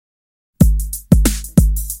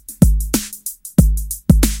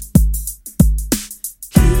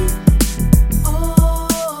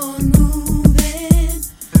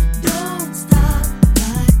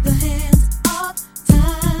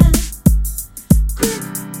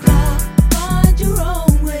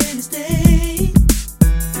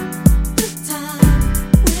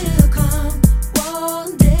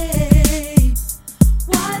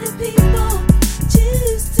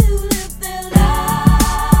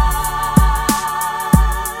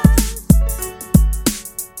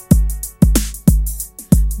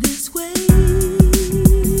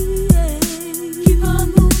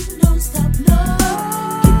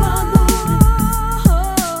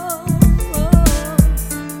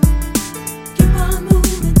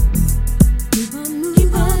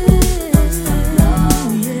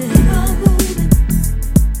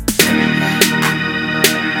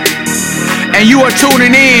And you are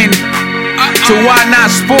tuning in to Why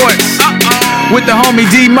Not Sports with the homie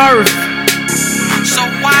D Murph. So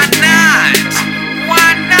why not?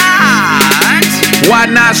 Why not? Why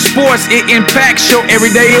Not Sports? It impacts your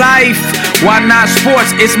everyday life. Why Not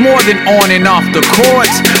Sports? It's more than on and off the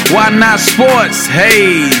courts. Why Not Sports?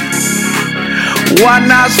 Hey. Why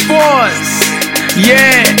Not Sports?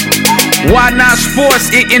 Yeah. Why Not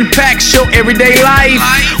Sports? It impacts your everyday life.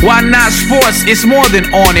 Why Not Sports? It's more than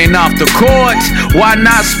on and off the courts. Why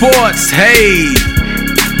Not Sports? Hey.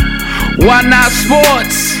 Why Not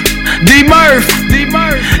Sports? D Murph,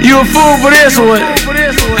 you a fool for this one.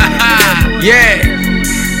 Yeah.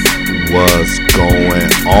 What's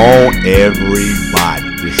going on, everybody?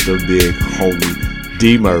 It's the big homie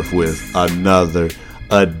D Murph with another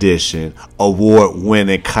edition,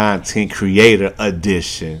 award-winning content creator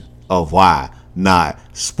edition of Why Not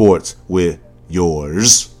Sports with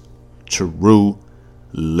yours truly.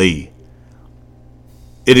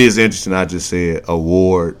 It is interesting. I just said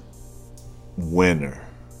award winner.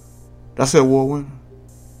 Did I say award winner?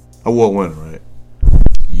 Award winner, right?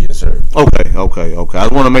 Yes, sir. Okay. I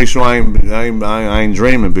just want to make sure I ain't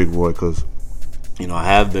dreaming, big boy, because I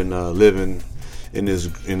have been living in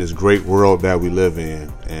this great world that we live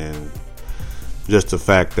in, and just the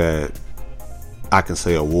fact that I can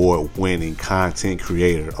say award-winning content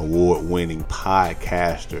creator, award-winning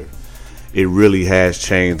podcaster, it really has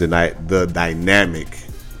changed the dynamic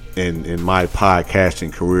in my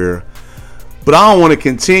podcasting career. But I don't want to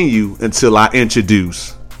continue until I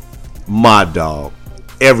introduce my dog,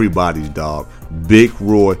 everybody's dog, Big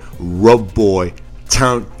Roy, Rub Boy,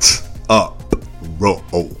 turned up, Ro.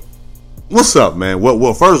 What's up, man?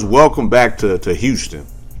 Well, first, welcome back to Houston,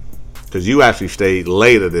 because you actually stayed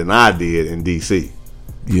later than I did in D.C.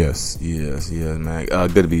 Yes, man.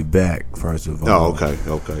 Good to be back, first of all. Oh, okay.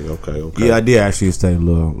 Yeah, I did actually stay a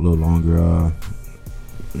little longer.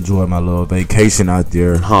 Enjoy my little vacation out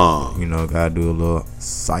there. Gotta do a little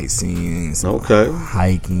sightseeing, some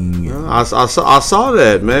hiking. I saw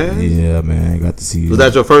that, man. Yeah, man. Got to see. Was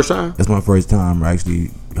that your first time? That's my first time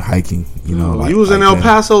actually hiking. You was in El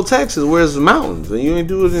Paso, Texas, where's the mountains, and you ain't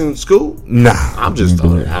do it in school? Nah, I'm just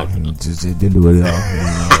throwing it out. Just didn't do it at all.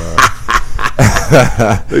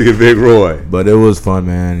 Look at Big Roy. But it was fun,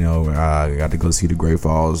 man. I got to go see the Great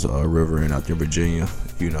Falls River out there in Virginia.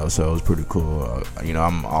 So it was pretty cool.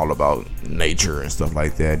 I'm all about nature and stuff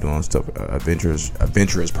like that, doing stuff,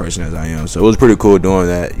 adventurous person as I am. So it was pretty cool doing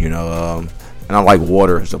that, and I like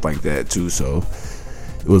water and stuff like that too. So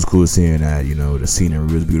it was cool seeing that. The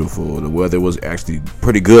scenery was beautiful. The weather was actually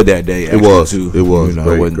pretty good that day. It was. Too. It was.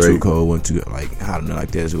 It wasn't too cold, wasn't too hot enough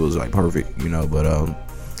like this. It was perfect. But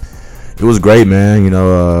it was great,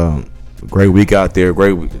 man. Great week out there.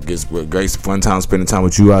 Great fun time spending time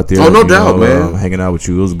with you out there. Oh, no doubt, man. Hanging out with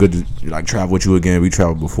you. It was good to travel with you again. We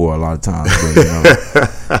traveled before a lot of times, but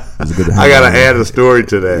it was good to hang I gotta out. add a story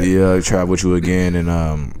to that. Yeah, travel with you again, and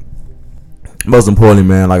most importantly,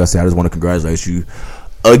 man, like I said, I just want to congratulate you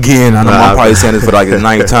again. I know I'm probably saying this for like the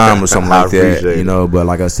 9th time or something like that. But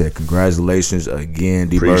like I said, congratulations again,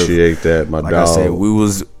 D. Appreciate that, my dog. Like I said, we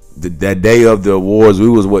was. That day of the awards, we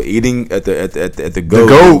was eating at the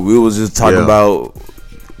GOAT. We was just talking about.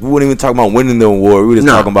 We weren't even talking about winning the award. We were just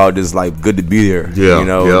talking about just good to be there. Just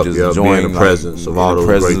enjoying being the presence of all those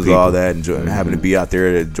great people, all that, and having to be out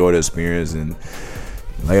there to enjoy the experience. And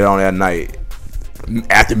later on that night,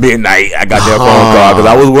 after midnight, I got that phone call because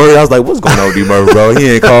I was worried. I was like, "What's going on, D Murph, bro? He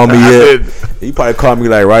ain't called me yet." He probably called me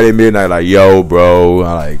right at midnight, "Yo, bro,"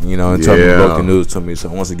 and told me broken news to me. So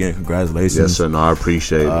once again, congratulations. Yes, sir. No, I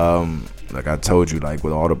appreciate it. Like I told you,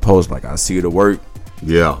 with all the posts, I see the work.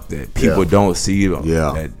 That people don't see.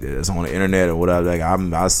 That it's on the internet or whatever.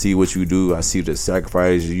 I see what you do. I see the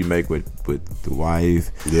sacrifices you make with the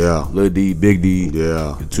wife. Lil D, Big D.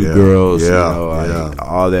 The two girls.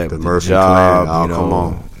 All that. The with Murphy the job. clan. Come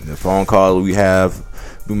on. The phone calls we have.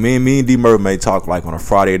 Me and D Murph may talk on a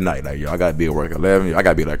Friday night. I gotta be at work at 11. I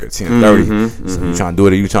gotta be at 10:30. So you trying to do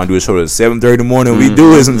it? You trying to do a show at 7:30 in the morning? We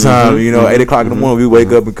do it sometime. 8 o'clock in the morning. We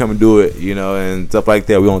wake up and come and do it. And stuff like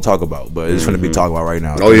that. We don't talk about, but it's gonna be talked about right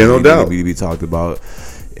now. Oh yeah, no doubt. Be talked about.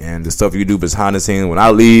 And the stuff you do behind the scenes. When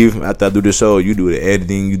I leave after I do the show, you do the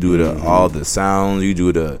editing. You do all the sounds. You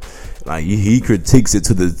do the. He critiques it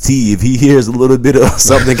to the T. If he hears a little bit of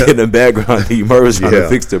something in the background, he Murph's trying to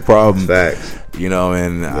fix the problem. Facts.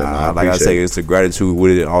 Like I say, it's the gratitude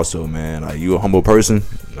with it also, man. You a humble person.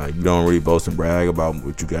 You don't really boast and brag about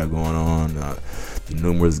what you got going on. The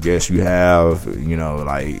numerous guests you have,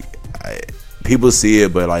 people see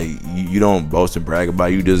it, but like you don't boast and brag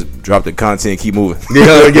about it. You just drop the content, keep moving.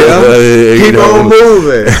 Yeah. Keep on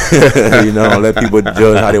moving. You know, let people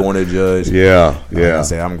judge how they want to judge. Yeah. Like I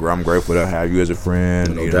say, I'm grateful to have you as a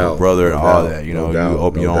friend, No doubt. brother, No and all doubt. that. You No know, doubt. you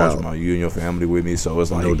open No your arms doubt. about you and your family with me. So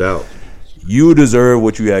it's like, No doubt. you deserve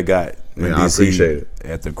what you had got. in Man, I DC appreciate it.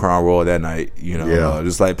 at the Crown Royal that night. You know, Yeah.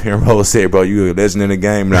 just like Penrose said, bro, you a legend in the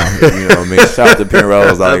game now. You know what I mean? Shout out to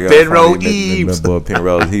Penrose. Like, Penrose finally, Eves. my boy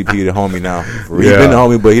Penrose, he the homie now. He Yeah. been the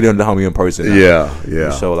homie, but he done the homie in person now.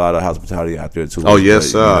 Yeah. He show a lot of hospitality out there too. Oh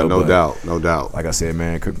yes, But, sir. you know, No but doubt. No doubt. Like I said,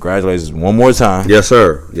 man, congratulations one more time. Yes,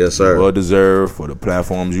 sir. Yes, sir. Well deserved for the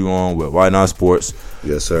platforms you on with Why Not Sports,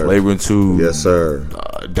 Yes, sir. Flagrant 2, Yes, sir.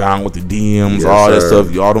 Down with the DMs, Yes, all that sir.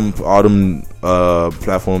 stuff, all them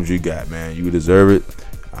platforms you got, man. You deserve it.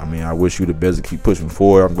 I mean, I wish you the best to keep pushing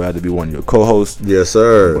forward. I'm glad to be one of your co-hosts. Yes, I'm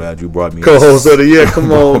sir. glad you brought me Co-host of the year.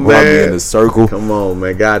 Come on, brought me in man. the circle. Come on,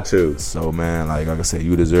 man. Got to. So, man, like I said,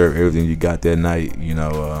 you deserve everything you got that night. You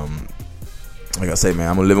know, like I say, man,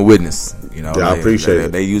 I'm a living witness. You know, Yeah, I appreciate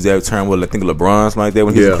it. They use that term with I think LeBron, something like that,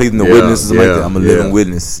 when he's Yeah, pleading the yeah, witness or something like yeah, that. I'm a yeah. living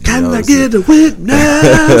witness. You Can know, I so- get a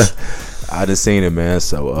witness? I just seen it, man.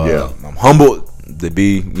 So Yeah. I'm humbled to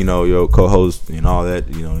be, you know, your co-host and all that.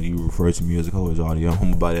 You know, you refer to me as a co-host audio. I'm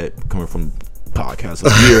humbled by that coming from podcast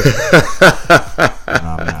of the year.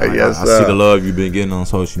 Yes, I sir. see the love you've been getting on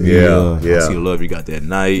social media. Yeah. I see the love you got that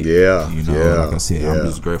night. Yeah, You know, yeah, like I said, yeah. I'm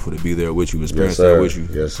just grateful to be there with you, experience Yes, that sir. with you.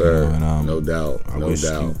 Yes, sir. You know, and, No doubt. I No wish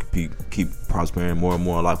doubt. you keep prospering more and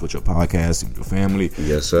more in life with your podcast and your family.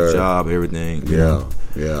 Yes, sir. Your job, everything. You Yeah. know,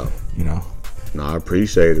 Yeah. you know. No, I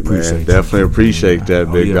appreciate it, man. Appreciate you. Definitely appreciate that,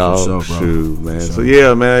 Oh, big yeah, dog. for sure, bro. Shoot, man. For So sure.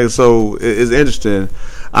 yeah, man. So it's interesting.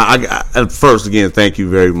 I at first again, thank you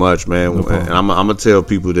very much, man. No problem. And I'm gonna tell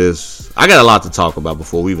people this. I got a lot to talk about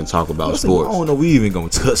before we even talk about Listen, sports. I don't know we even gonna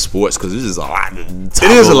touch sports because this is a lot. It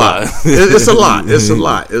is a lot. It's a lot. It's a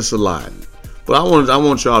lot. It's a lot. But I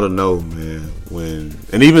want y'all to know, man.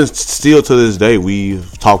 And even still to this day,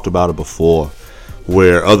 we've talked about it before,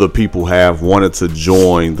 where other people have wanted to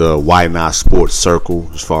join the Why Not Sports circle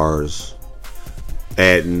as far as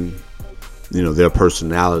adding, you know, their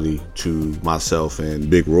personality to myself and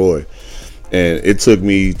Big Roy. And it took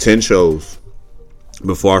me 10 shows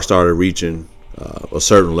before I started reaching a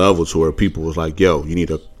certain level to where people was like, "Yo, you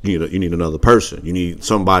need another person. You need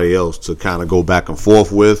somebody else to kind of go back and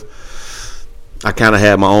forth with." I kind of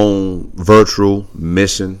had my own virtual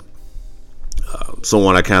mission.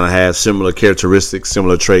 Someone I kind of had similar characteristics,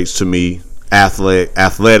 similar traits to me,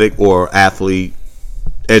 athletic or athlete,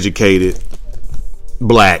 educated,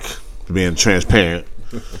 black, being transparent,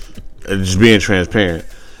 just being transparent,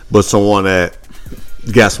 but someone that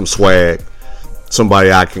got some swag,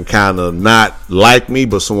 somebody I can kind of not like me,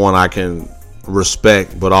 but someone I can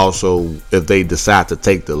respect, but also if they decide to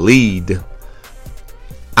take the lead,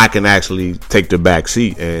 I can actually take the back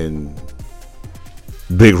seat. And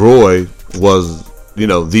Big Roy was, you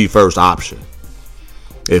know, the first option.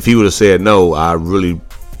 If he would have said no, I really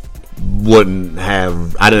didn't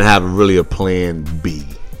have really a plan B.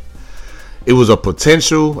 It was a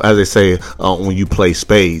potential, as they say, when you play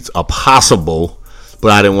spades, a possible,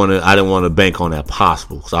 but I didn't want to bank on that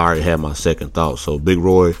possible because I already had my second thought. So Big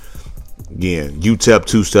Roy, again, UTEP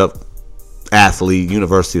two-step athlete,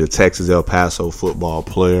 University of Texas, El Paso football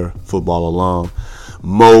player, football alum,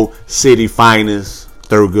 Mo City finest,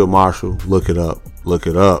 Thurgood Marshall. Look it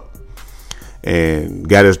up, and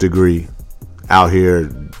got his degree. Out here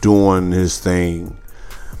doing his thing,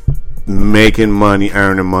 making money,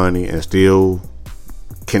 earning money, and still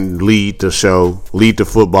can lead the show, lead the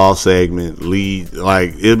football segment,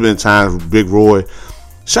 like it's been times. Big Roy,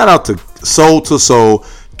 shout out to Soul.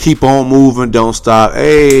 Keep on moving, don't stop.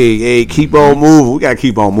 Hey, keep on moving. We gotta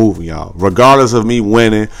keep on moving, y'all. Regardless of me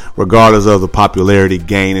winning, regardless of the popularity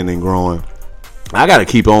gaining and growing, I gotta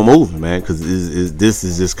keep on moving, man. Because this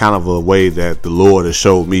is just kind of a way that the Lord has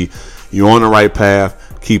showed me you're on the right path.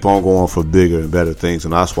 Keep on going for bigger and better things,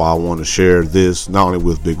 and that's why I want to share this not only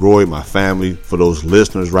with Big Roy, my family, for those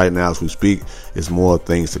listeners right now as we speak. It's more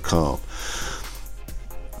things to come.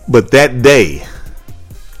 But that day,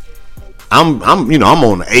 I'm on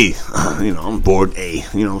the A. I'm board A.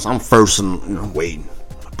 So I'm first and waiting.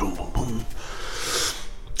 Boom, boom, boom.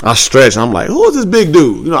 I stretch. I'm like, who is this big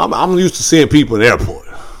dude? I'm used to seeing people in the airport.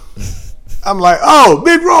 I'm like, oh,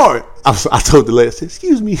 Big Roy. I told the lady, I said,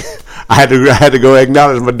 excuse me. I had to go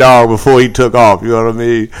acknowledge my dog before he took off. You know what I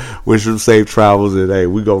mean? Wish him safe travels, and hey,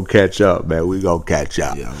 we gonna catch up, man. We gonna catch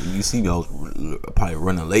up. Yeah, you see me, I was probably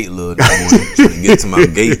running late a little this morning trying to get to my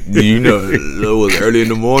gate. You know, it was early in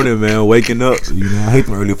the morning, man, waking up. You know, I hate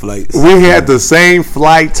them early flights. We had the same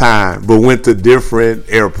flight time, but went to different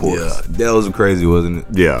airports. Yeah, that was crazy, wasn't it?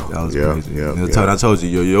 Yeah, that was crazy. Yeah. I told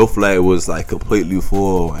you, your flight was like completely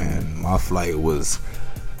full, and my flight was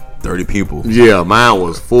 30 people. Yeah, mine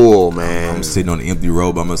was full, man. I'm sitting on the empty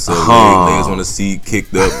row by myself, legs on the seat,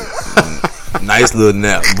 kicked up. Nice little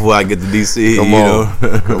nap before I get to DC. Come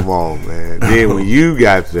on, man. Then when you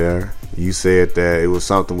got there, you said that it was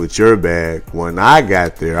something with your bag. When I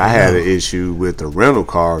got there, I had an issue with the rental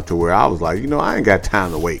car to where I was like, I ain't got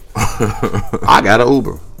time to wait. I got an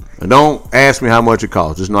Uber. And don't ask me how much it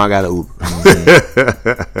costs. Just know I got an Uber.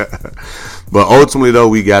 But ultimately, though,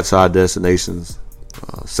 we got to our destinations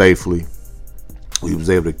safely. We was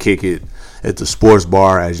able to kick it at the sports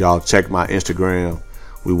bar. As y'all check my Instagram,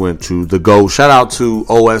 we went to the Go. Shout out to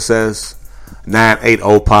OSS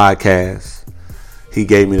 980 Podcast. He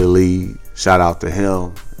gave me the lead. Shout out to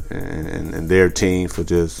him and their team for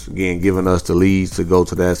just, again, giving us the leads to go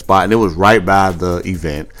to that spot. And it was right by the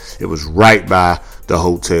event. It was right by the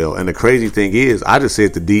hotel. And the crazy thing is, I just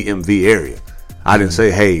said the DMV area. I didn't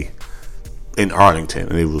say, hey, in Arlington.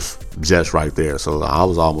 And it was just right there. So I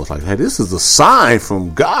was almost like, hey, this is a sign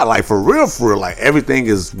from God. Like, for real. Like, everything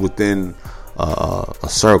is within a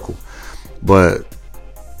circle. But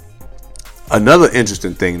another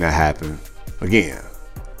interesting thing that happened, again,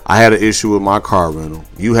 I had an issue with my car rental.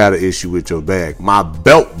 You had an issue with your bag. My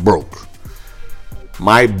belt broke.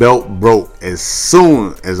 My belt broke as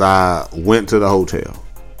soon as I went to the hotel.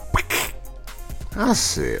 I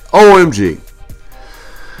said, OMG.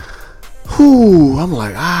 Whew, I'm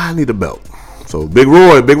like, I need a belt. So Big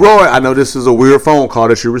Roy, I know this is a weird phone call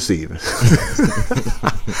that you're receiving.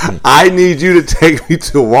 I need you to take me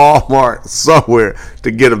to Walmart somewhere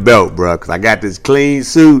to get a belt, bro, because I got this clean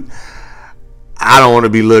suit. I don't want to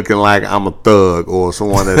be looking like I'm a thug or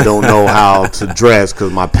someone that don't know how to dress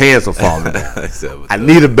because my pants are falling down. I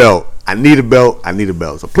need a belt.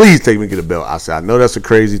 So please take me to get a belt. I said, I know that's a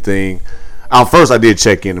crazy thing. First, I did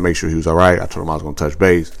check in to make sure he was all right. I told him I was going to touch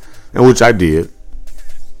base, and which I did.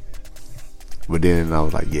 But then I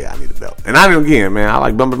was like, yeah, I need a belt. And again, man, I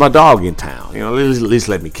like bumping my dog in town. At least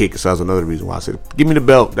let me kick it. So that's another reason why I said, give me the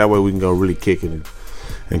belt. That way we can go really kick it and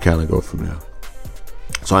kind of go from there.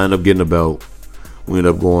 So I ended up getting a belt. We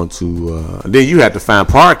ended up going to, then you had to find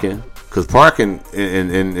parking, because parking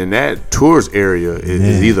in that tourist area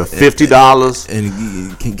is either $50. And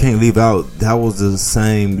you can't leave out, that was the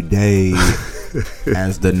same day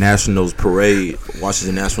as the Nationals parade,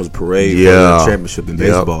 Washington Nationals parade for the championship in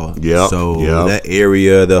baseball. So that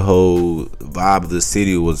area, the whole vibe of the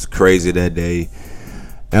city was crazy that day.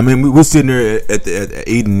 I mean, we were sitting there at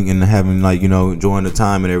eating and having, enjoying the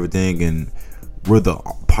time and everything, and we're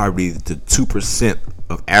probably the 2%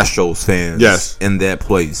 of Astros fans in that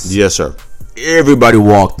place. Yes, sir. Everybody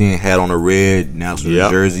walked in, had on a red Nationals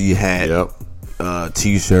jersey, hat,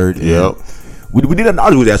 T-shirt. We did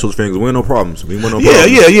acknowledge with Astros fans. We had no problems. We didn't want no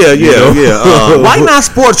problems. Why not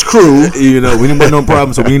sports crew? We didn't want no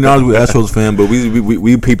problems. So we acknowledged with Astros fan, but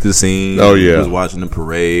we peeped the scene. Oh yeah, we was watching the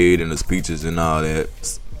parade and the speeches and all that.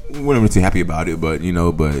 We weren't really too happy about it, but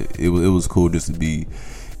it was cool just to be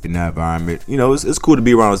in that environment. It's cool to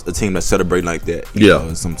be around a team that's celebrating like that.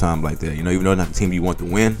 Sometime like that. Even though it's not the team you want to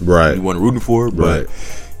win, right? You want to rooting for, but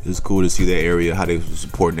it's cool to see that area, how they was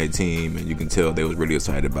supporting that team, and you can tell they was really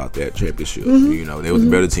excited about that championship. Mm-hmm. They was a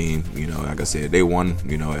better team. Like I said, they won.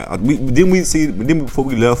 Before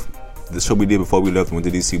we left, the show we did before we left, went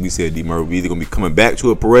to DC, we said, D-Murray, we either gonna be coming back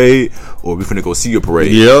to a parade or we finna go see a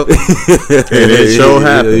parade. Yep. And it sure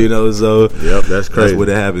happened. So that's crazy. That's what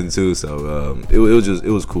happened too. So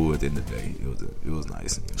it was cool at the end of the day. It was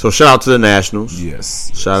nice. So shout out to the Nationals.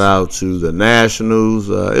 Yes. Shout out to the Nationals.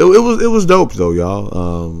 It was dope though,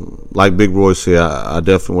 y'all. Like Big Roy said, I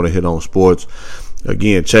definitely want to hit on sports.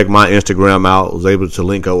 Again, check my Instagram out. I was able to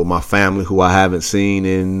link up with my family who I haven't seen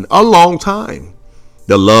in a long time.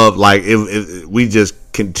 The love, we just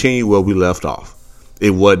continue where we left off. It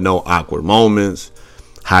wasn't no awkward moments.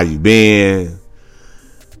 How you been?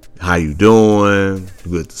 How you doing?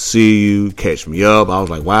 Good to see you. Catch me up. I was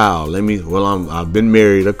like, wow. I've been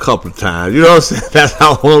married a couple of times. You know what I'm saying? That's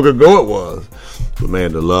how long ago it was. But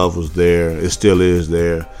man, the love was there. It still is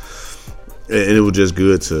there. And it was just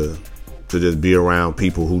good to just be around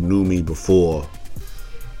people who knew me before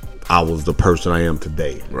I was the person I am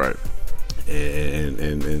today. Right.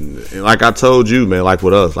 And like I told you, man, like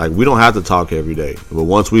with us, like we don't have to talk every day, but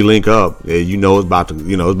once we link up, it's about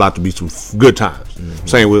to be some good times.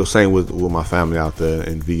 Mm-hmm. Same with my family out there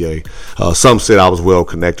in VA. Some said I was well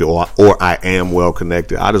connected, or I am well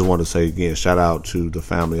connected. I just want to say again, shout out to the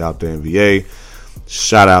family out there in VA.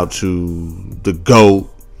 Shout out to the GOAT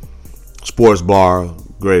Sports Bar.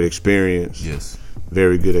 Great experience. Yes,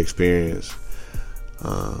 very good experience.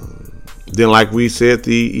 Then, like we said at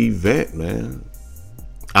the event, man,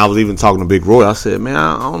 I was even talking to Big Roy. I said, man,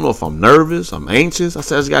 I don't know if I'm nervous, I'm anxious. I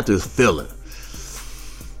said, I just got this feeling.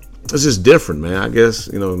 It's just different, man. I guess,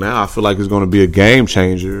 now I feel like it's going to be a game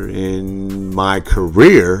changer in my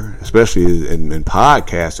career, especially in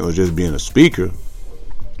podcasting or just being a speaker.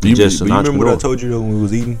 Do you remember what I told you though when we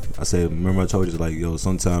was eating? I said, remember I told you, it's like,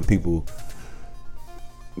 sometimes people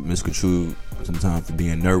misconstrue sometimes for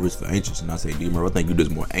being nervous, for anxious, and I say, D-Murph, I think you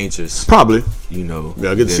just more anxious. Probably.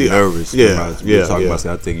 Yeah, I get to see nervous. Yeah. I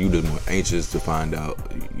think you just more anxious to find out,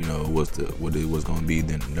 what it was gonna be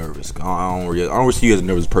than nervous. I don't really see you as a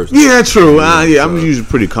nervous person. Yeah, true. I'm usually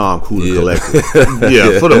pretty calm, cool, and collected.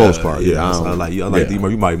 Yeah, for the most part. Yeah, I like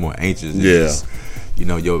D-Murph. You might be more anxious. It's just,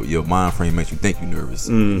 your mind frame makes you think you're nervous.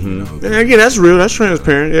 Mm-hmm. And again, that's real. That's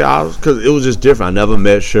transparent. Yeah, because it was just different. I never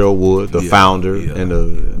met Cheryl Wood, the founder and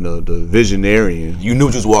the visionarian. You knew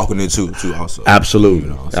what you was walking into too. Also,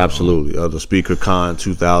 absolutely, absolutely. The Speaker Con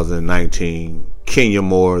 2019, Kenya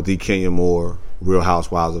Moore, Real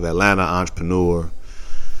Housewives of Atlanta entrepreneur,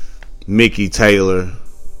 Mickey Taylor,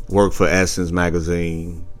 worked for Essence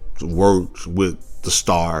magazine, worked with the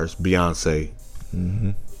stars, Beyonce.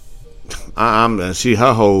 Mm-hmm.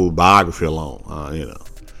 Her whole biography alone,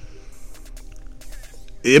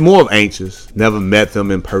 It's more of anxious. Never met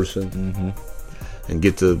them in person, and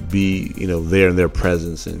get to be, there in their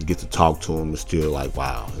presence and get to talk to them. It's still like,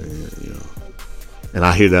 wow, And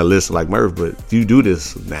I hear that list like, Murph, but you do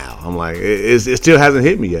this now. I'm like, it still hasn't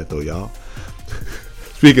hit me yet though, y'all.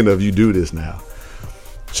 Speaking of, you do this now.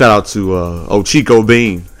 Shout out to Chico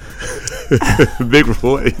Bean. Big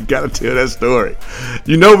Roy, you gotta tell that story.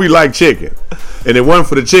 We like chicken, and it wasn't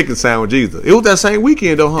for the chicken sandwich either. It was that same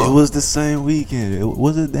weekend though, huh? It was the same weekend.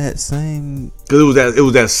 Was it that same? Because it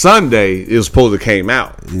was that Sunday. It was supposed to came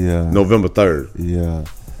out. Yeah, November 3rd. Yeah.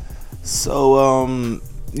 So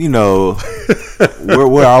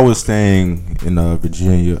where I was staying in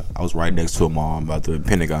Virginia, I was right next to a mall about the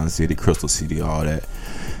Pentagon City, Crystal City, all that.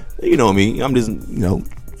 You know me. I'm just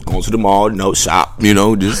going to the mall, shop, I'm in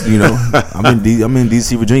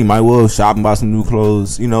DC, Virginia. Might well shop and buy some new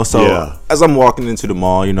clothes, So as I'm walking into the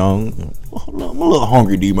mall, I'm a little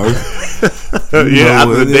hungry, D-Murph. After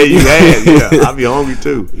the day you had, I'll be hungry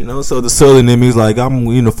too. So the southern in me is like, I'm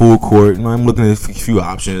in the food court, I'm looking at a few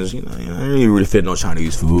options. I ain't really fit no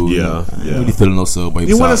Chinese food. I ain't really feeling no Subway.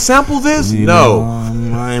 You want to sample this? No.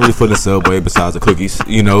 I ain't really feeling Subway besides the cookies, but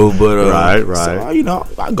right. So,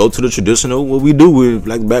 I go to the traditional, what we do with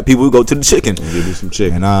like black people, we go to the chicken. Give you some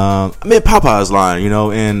chicken. And I'm at Popeye's line,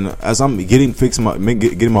 and as I'm placing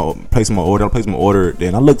my order,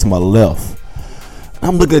 then I look to my left.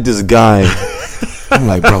 I'm looking at this guy. I'm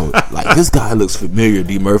like, bro, this guy looks familiar,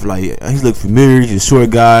 D-Murph. He looks familiar. He's a short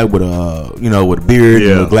guy with a beard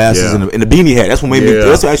and the glasses and the beanie hat. That's what made me.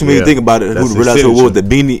 That's what actually made me think about it. Who realized who it was, the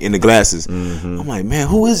beanie and the glasses. Mm-hmm. I'm like, man,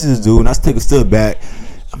 who is this dude? And I take a step back.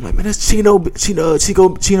 I'm like, man, that's Chino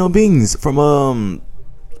Beans from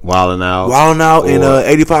Wildin' Out in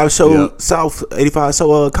 85 show South 85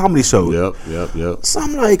 show comedy show. Yep. So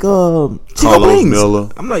I'm like Chico Beans. Miller.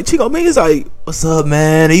 I'm like Chico Beans. Like, what's up,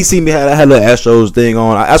 man? He seen me had a little Astros thing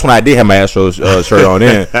on. That's when I did have my Astros shirt on.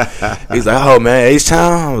 Then he's like, oh man,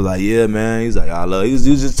 H-Town. I was like, yeah, man. He's like, I love. He was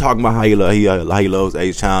just talking about how he loves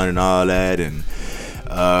H-Town and all that, and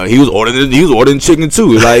he was ordering chicken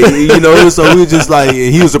too, so we was just like,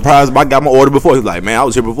 he was surprised I got my order before. He was like, man, I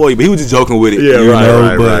was here before you, but he was just joking with it.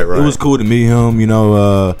 Right. It was cool to meet him,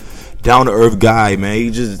 down to earth guy, man. He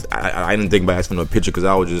just, I didn't think about asking for a picture because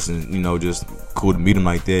I was just, just cool to meet him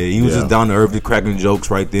like that. He was just down to earth, just cracking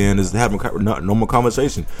jokes right there and just having normal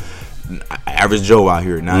conversation. Average Joe out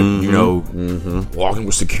here, not walking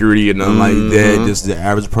with security and nothing like that. Just the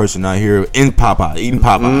average person out here eating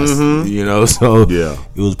Popeyes. So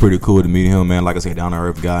it was pretty cool to meet him, man. Like I said, down to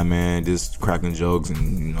earth guy, man. Just cracking jokes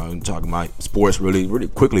and talking about sports really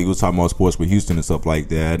quickly. He was talking about sports with Houston and stuff like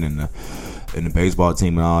that, and the baseball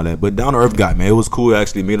team and all that. But down to earth guy, man. It was cool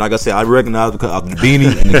actually. Like I said, I recognized because of the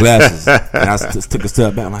beanie and the glasses, and I just took a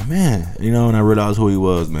step back, like, man, and I realized who he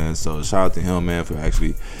was, man. So shout out to him, man, for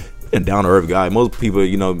actually a down to earth guy. Most people,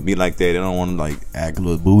 you know, be like that. They don't want to like act a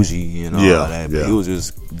little bougie, you know, all that. But he was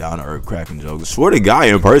just down to earth, cracking jokes. Swear to guy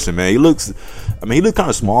in person, man. He looks kind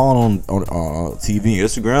of small on TV and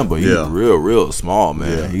Instagram, but he's real small,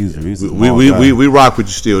 man. Yeah. He's a small guy. We rock with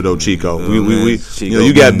you still though, Chico. Chico, you know,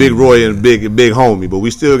 you got Big Roy and big homie, but we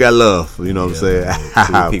still got love. You know what I'm saying?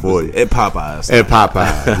 At Popeyes.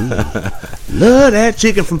 Love that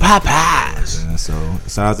chicken from Popeyes. Yeah, so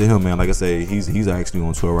shout out to him, man. Like I say, he's actually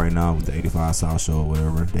on tour right now with the 85 South Show or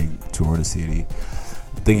whatever. They tour the city.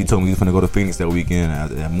 I think he told me he was going to go to Phoenix that weekend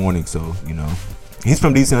that morning. So, you know, he's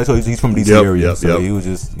from DC. I told you he's from DC area. So he was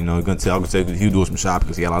just, you know, I could say he was doing some shopping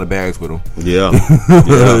because he had a lot of bags with him. Yeah.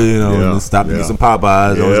 You know, stop to get some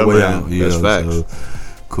Popeyes on his way out. That's facts. So,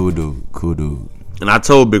 cool dude. And I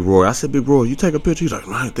told Big Roy, I said, Big Roy, you take a picture? He's like,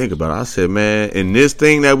 I didn't think about it. I said, man, in this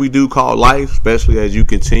thing that we do called life, especially as you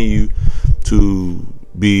continue to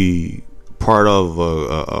be part of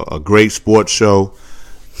a great sports show,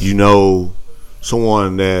 you know,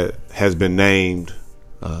 someone that has been named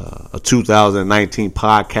a 2019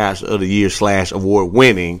 Podcast of the Year / award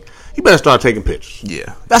winning, you better start taking pictures.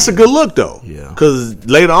 Yeah. That's a good look, though. Yeah. Because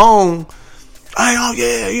later on,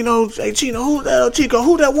 you know, hey Chino, who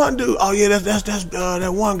that one dude? Oh yeah, that's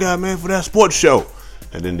that one guy, man, for that sports show.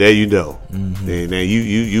 And then there you go. Mm-hmm. Then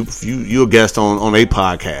you a guest on a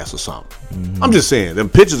podcast or something. Mm-hmm. I'm just saying, them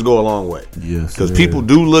pictures go a long way. Yes, because people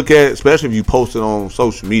do look at, especially if you post it on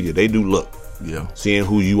social media, they do look. Yeah, seeing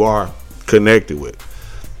who you are connected with.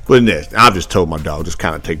 But next, I just told my dog, just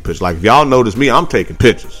kind of take pictures. Like if y'all notice me, I'm taking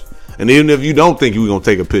pictures. And even if you don't think we're gonna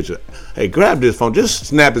take a picture, hey, grab this phone. Just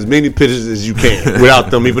snap as many pictures as you can without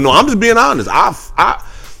them even knowing. I'm just being honest.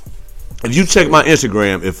 If you check my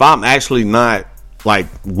Instagram, if I'm actually not like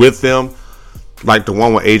with them, like the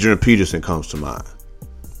one with Adrian Peterson comes to mind.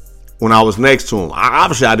 When I was next to him,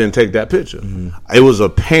 obviously I didn't take that picture. Mm-hmm. It was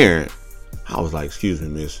apparent. I was like, excuse me,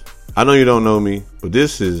 miss. I know you don't know me, but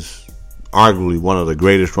this is arguably one of the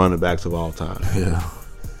greatest running backs of all time. Yeah.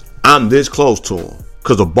 I'm this close to him.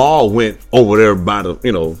 Because the ball went over there by the,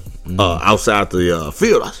 you know, outside the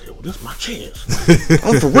field. I said, well, this is my chance.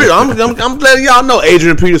 I'm for real. I'm letting y'all know.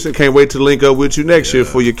 Adrian Peterson can't wait to link up with you next year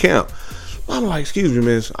for your camp. I'm like, excuse me,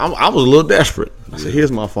 man. I was a little desperate. I said,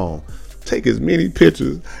 here's my phone. Take as many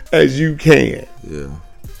pictures as you can. Yeah.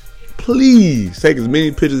 Please take as many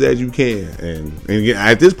pictures as you can. And again,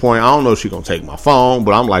 at this point, I don't know if she's going to take my phone,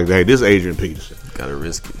 but I'm like, hey, this is Adrian Peterson. Got to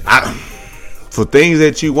risk it. For things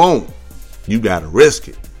that you want, you gotta risk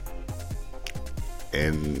it.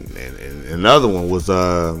 And another one was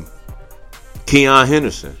Keon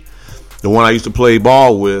Henderson, the one I used to play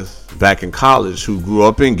ball with back in college, who grew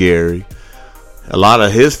up in Gary. A lot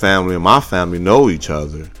of his family and my family know each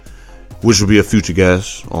other, which will be a future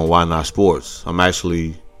guest on Why Not Sports. I'm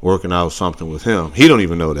actually working out something with him. He don't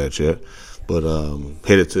even know that yet, but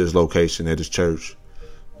headed to his location at his church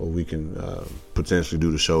where we can potentially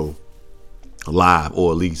do the show live,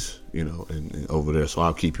 or at least, you know, and over there. So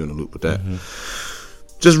I'll keep you in the loop with that.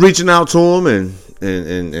 Mm-hmm. Just reaching out to him,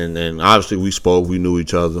 and obviously we spoke, we knew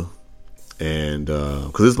each other, and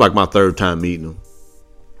because it's like my third time meeting him.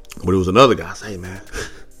 But it was another guy. I said, hey man,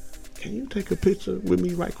 can you take a picture with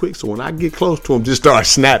me right quick? So when I get close to him, just start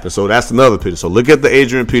snapping. So that's another picture. So look at the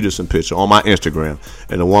Adrian Peterson picture on my Instagram,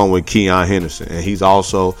 and the one with Keon Henderson, and he's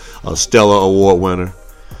also a Stellar Award winner,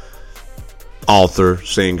 author,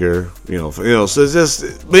 singer, so it's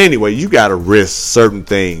just, but anyway, you got to risk certain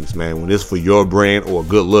things, man, when it's for your brand or a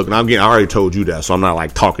good look. And I already told you that, so I'm not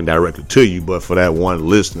like talking directly to you, but for that one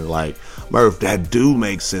listener, like, Murph, that do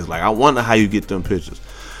make sense. Like, I wonder how you get them pictures.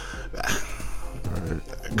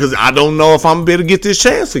 Because I don't know if I'm going to be able to get this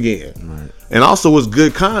chance again. Right. And also, it's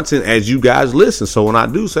good content as you guys listen. So when I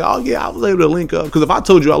do say, oh, yeah, I was able to link up. Because if I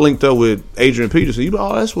told you I linked up with Adrian Peterson, you'd be,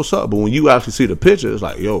 oh, that's what's up. But when you actually see the picture, it's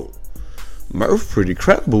like, yo, Murph pretty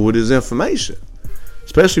credible with his information,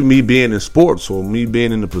 especially me being in sports or me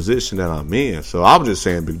being in the position that I'm in. So I was just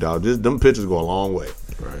saying, big dog, them pictures go a long way.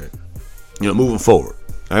 Right. Moving forward.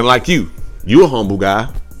 And like you a humble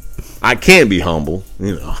guy. I can be humble,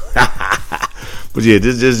 But yeah,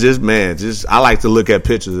 just I like to look at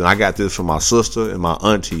pictures, and I got this from my sister and my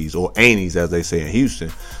aunties, or aunties as they say in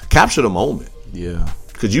Houston. Capture the moment. Yeah.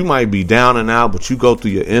 Because you might be down and out, but you go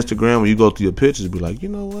through your Instagram or you go through your pictures, be like, you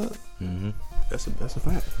know what? Mm-hmm. That's a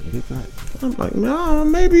fact. A big fact. I'm like, no,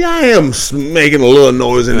 maybe I am making a little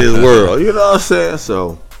noise in this world. You know what I'm saying?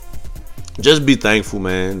 So just be thankful,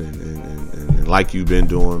 man, and like you've been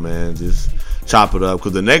doing, man, just chop it up.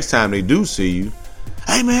 Because the next time they do see you,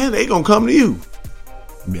 hey, man, they going to come to you.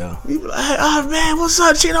 Yeah. You be like, hey, oh, man, what's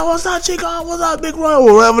up, Chino? What's up, Chico? What's up, Big Roy?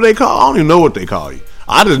 Or whatever they call. I don't even know what they call you.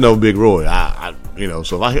 I just know Big Roy. You know,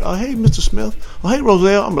 so if I hear, oh, hey, Mr. Smith, oh, hey,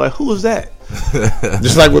 Roselle, I'm like, who is that?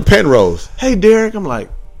 Just like with Penrose. Hey, Derek. I'm like,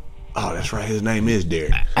 oh, that's right. His name is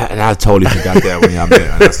Derek. And I totally forgot that when y'all met.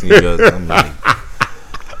 And I seen you.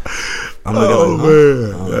 I'm like, oh,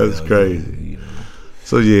 man. That's crazy. You know.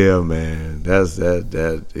 So, yeah, man. That's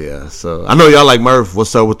that. Yeah. So, I know y'all like, Murph,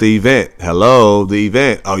 what's up with the event? Hello, the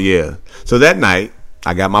event. Oh, yeah. So, that night,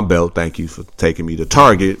 I got my belt. Thank you for taking me to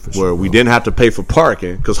Target, where we didn't have to pay for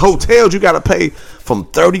parking. Because hotels, you got to pay from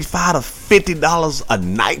 $35 to $50 a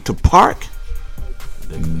night to park.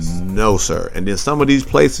 No, sir. And then some of these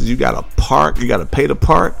places, you got to park. You got to pay to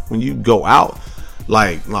park when you go out.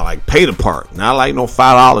 Like, not like pay to park. Not like no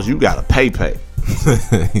 $5. You got to pay. Pay.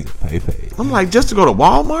 I'm like, just to go to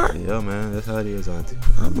Walmart? Yeah, man. That's how it is, auntie.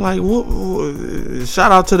 I'm like, what,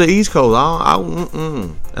 shout out to the East Coast.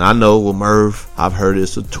 And I know with Merv, I've heard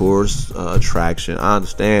it's a tourist attraction. I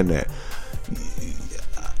understand that.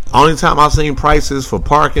 Only time I've seen prices for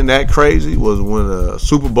parking that crazy was when the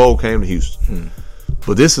Super Bowl came to Houston.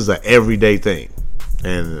 But this is an everyday thing.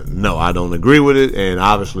 And no, I don't agree with it. And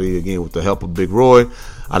obviously, again, with the help of Big Roy,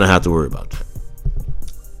 I don't have to worry about that.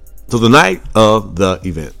 So the night of the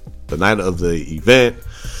event,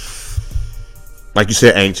 like you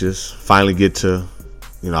said, anxious. Finally get to,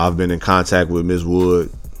 I've been in contact with Ms. Wood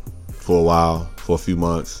for a while, for a few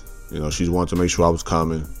months. She's wanted to make sure I was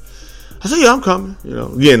coming. I said, yeah, I'm coming.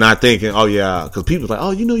 Not thinking, oh, yeah, because people was like,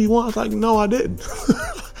 oh, you want? I was like, no, I didn't.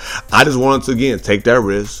 I just wanted to, again, take that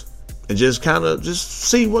risk and just kind of just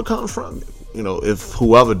see what comes from it. If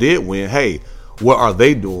whoever did win, hey, what are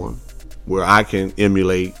they doing where I can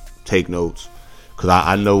emulate, take notes, because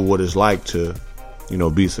I know what it's like to,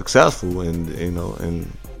 be successful, and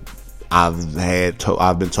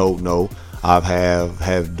I've been told no. I've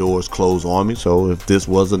had doors closed on me. So if this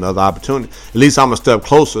was another opportunity, at least I'm a step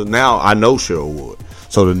closer. Now I know Cheryl Wood.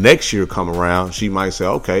 So the next year come around, she might say,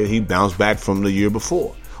 okay, he bounced back from the year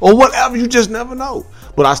before, or whatever. You just never know.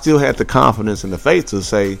 But I still had the confidence and the faith to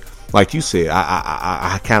say, like you said,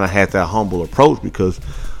 I kind of had that humble approach, because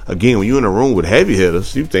again, when you're in a room with heavy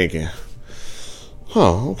hitters, you're thinking,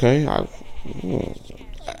 oh, okay.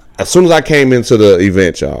 As soon as I came into the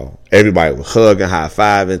event, y'all, everybody was hugging,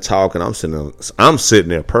 high-fiving, talking. I'm sitting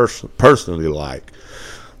there personally like,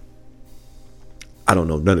 I don't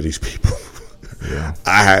know none of these people. Yeah.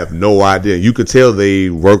 I have no idea. You could tell they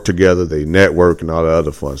work together, they network, and all the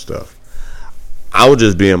other fun stuff. I was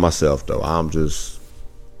just being myself, though. I'm just,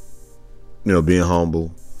 being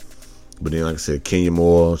humble. But then, like I said, Kenya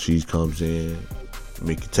Moore, she comes in.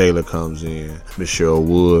 Mickey Taylor comes in. Miss Cheryl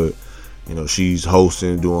Wood, she's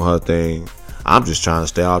hosting, doing her thing. I'm just trying to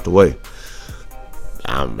stay out the way.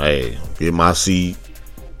 Get my seat,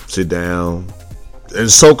 sit down,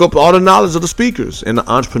 and soak up all the knowledge of the speakers and the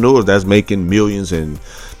entrepreneurs that's making millions and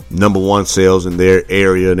 #1 sales in their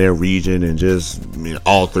area, in their region, and just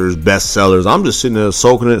authors, bestsellers. I'm just sitting there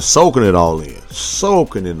soaking it all in.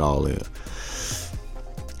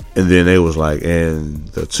 And then they was like, and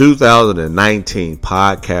the 2019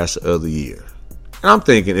 podcast of the year. And I'm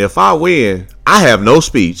thinking, if I win, I have no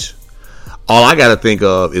speech. All I got to think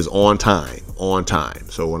of is on time.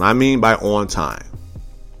 So when I mean by on time,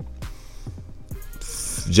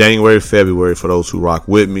 January, February, for those who rock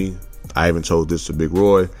with me, I even told this to Big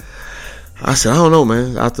Roy. I said, I don't know,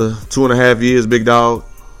 man. After 2.5 years, big dog,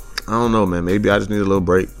 I don't know, man. Maybe I just need a little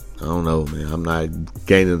break. I don't know, man. I'm not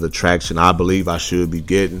gaining the traction I believe I should be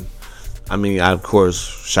getting. I mean, of course,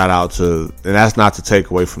 shout out to, and that's not to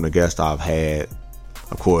take away from the guests I've had.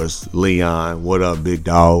 Of course, Leon, what up, big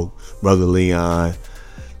dog? Brother Leon,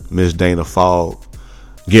 Miss Dana Falk,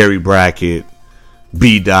 Gary Brackett,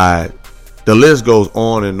 B. Dot. The list goes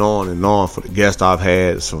on and on and on for the guests I've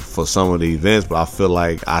had for some of the events, but I feel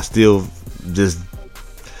like I just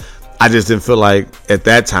didn't feel like at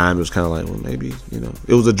that time it was kind of like, well, maybe,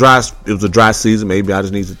 it was a dry season. Maybe I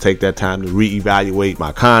just need to take that time to reevaluate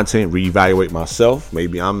my content, reevaluate myself.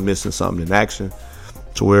 Maybe I'm missing something in action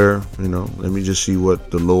to where, let me just see what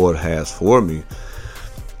the Lord has for me.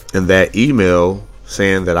 And that email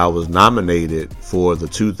saying that I was nominated for the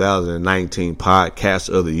 2019 Podcast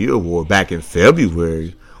of the Year award back in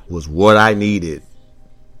February was what I needed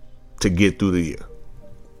to get through the year.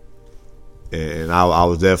 And I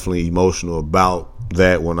was definitely emotional about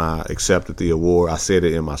that when I accepted the award. I said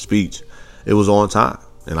it in my speech. It was on time.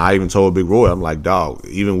 And I even told Big Roy, I'm like, dog,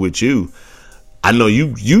 even with you, I know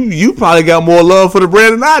you probably got more love for the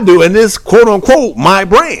brand than I do. And this, quote unquote, my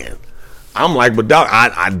brand. I'm like, but dog,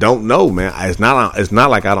 I don't know, man. It's not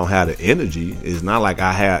like I don't have the energy. It's not like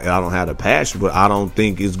I don't have the passion, but I don't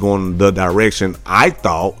think it's going the direction I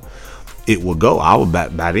thought it would go. I was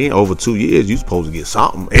by then over 2 years. You supposed to get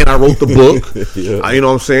something, and I wrote the book. You know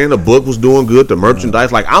what I'm saying? The book was doing good. The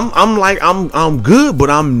merchandise, like I'm good, but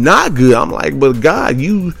I'm not good. I'm like, but God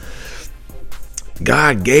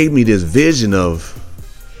gave me this vision of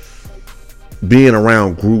being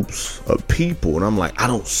around groups of people, and I'm like, I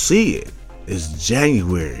don't see it. It's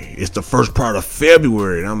January. It's the first part of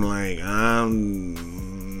February, and I'm like,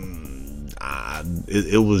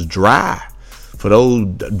 it was dry for those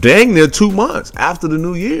dang near 2 months after the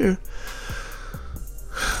new year.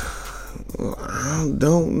 I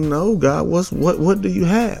don't know, God. What do you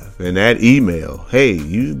have? And that email, hey,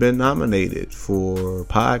 you've been nominated for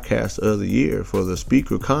Podcast of the Year for the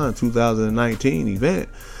SpeakerCon 2019 event.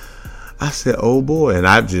 I said, oh boy, and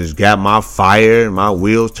I just got my fire and my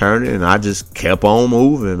wheels turning, and I just kept on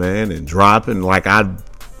moving, man, and dropping like I,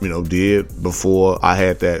 did before I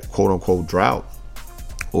had that quote unquote drought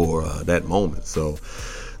or that moment. So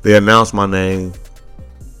they announced my name.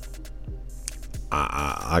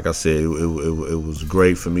 Like I said, it was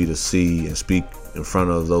great for me to see and speak in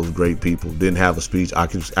front of those great people. Didn't have a speech. I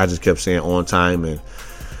just kept saying on time,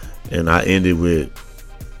 and I ended with,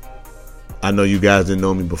 I know you guys didn't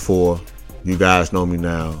know me before. You guys know me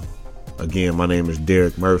now. Again, my name is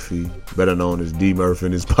Derek Murphy, better known as D Murphy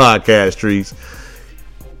in his podcast streets.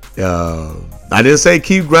 I didn't say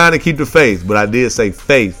keep grinding, keep the faith, but I did say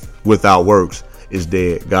faith without works is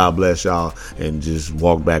dead. God bless y'all, and just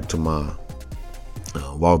walk back to my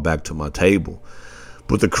table.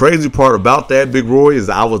 But the crazy part about that, Big Roy, is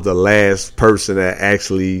I was the last person that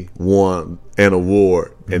actually won an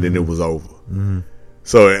award, and then it was over. Mm-hmm.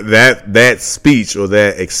 So that speech or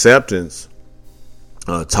that acceptance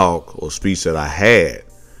talk or speech that I had,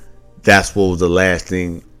 that's what was the last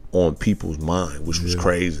thing on people's mind, which was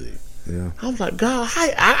crazy. Yeah. I was like, God,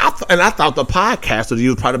 I thought the podcast of the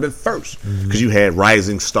year would probably been first, because you had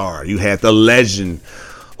Rising Star, you had the Legend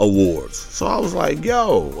Awards. So I was like,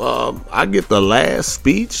 yo, I get the last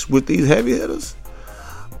speech with these heavy hitters.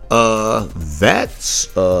 That's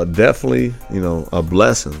definitely, a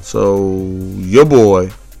blessing. So your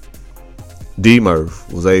boy D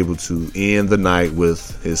Murph was able to end the night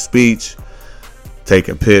with his speech,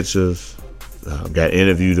 taking pictures, got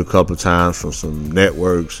interviewed a couple of times from some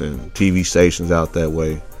networks and TV stations out that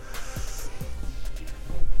way.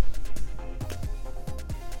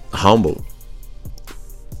 Humble.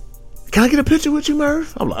 Can I get a picture with you,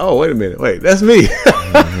 Murph? I'm like, oh, wait a minute. Wait, that's me.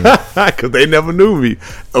 Because they never knew me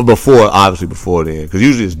obviously before then. Because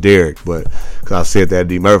usually it's Derek, but because I said that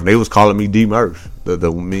D Murph, and they was calling me D Murph.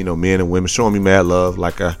 The men and women showing me mad love,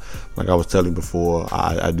 like I was telling you before.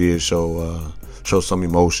 I did show some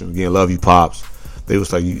emotion. Again, love you, pops. They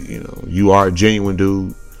was like, you are a genuine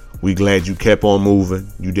dude. We glad you kept on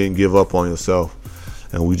moving. You didn't give up on yourself,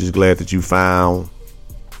 and we just glad that you found,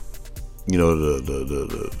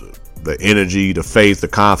 the energy, the faith, the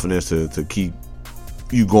confidence to keep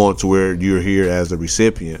you going to where you're here as the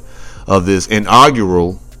recipient of this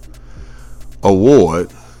inaugural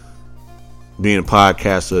award, being a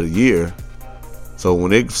podcast of the year. So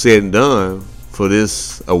when it's said and done for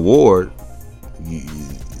this award,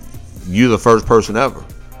 you're the first person ever.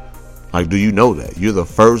 Like, do you know that? You're the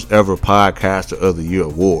first ever podcaster of the year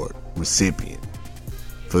award recipient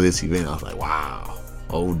for this event. I was like, wow,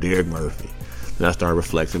 old Derek Murphy. And I started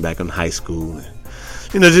reflecting back on high school. And,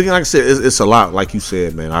 just like I said, it's a lot. Like you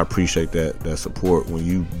said, man, I appreciate that support when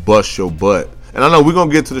you bust your butt. And I know we're going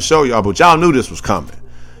to get to the show, y'all, but y'all knew this was coming.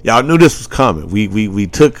 Y'all knew this was coming. We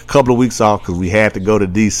took a couple of weeks off because we had to go to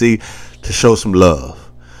D.C. to show some love.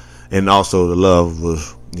 And also the love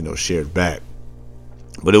was, shared back.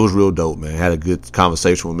 But it was real dope, man. Had a good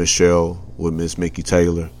conversation with Miss Cheryl, with Miss Mickey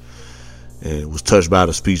Taylor, and was touched by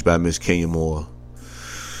the speech by Miss Kenya Moore.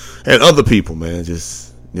 And other people, man,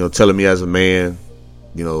 just, telling me as a man,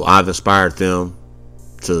 I've inspired them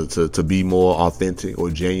to be more authentic or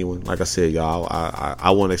genuine. Like I said, y'all,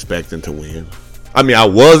 I wasn't expecting to win. I mean, I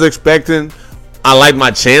was expecting. I like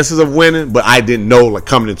my chances of winning, but I didn't know,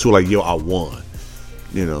 coming into I won.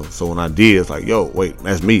 So when I did, it's like, yo, wait,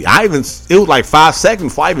 that's me. It was 5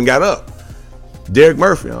 seconds before I even got up. Derek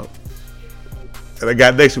Murphy, and I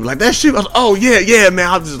got next to me like, that shit. I was like, oh yeah, man.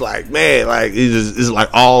 I was just like, man, it's like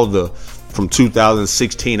all from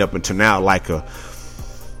 2016 up until now, y'all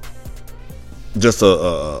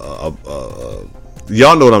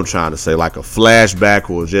know what I'm trying to say, like a flashback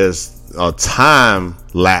or just a time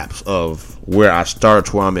lapse of where I started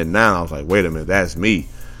to where I'm at now. I was like, wait a minute, that's me.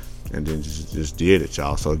 And then just did it,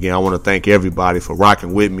 y'all. So again, I want to thank everybody for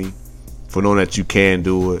rocking with me, for knowing that you can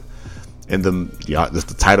do it. And that's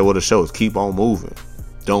the title of the show is Keep On Moving.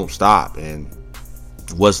 Don't stop. And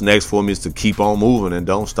what's next for me is to keep on moving and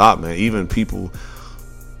don't stop, man. Even people,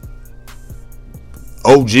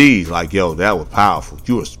 OGs, like, yo, that was powerful.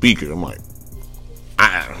 You're a speaker. I'm like,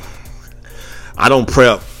 I don't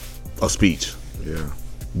prep a speech. Yeah.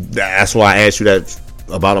 That's why I asked you that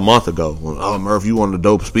about a month ago. Oh, Murph, you one of the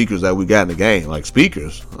dope speakers that we got in the game. Like,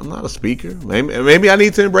 speakers? I'm not a speaker. Maybe I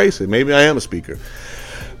need to embrace it. Maybe I am a speaker.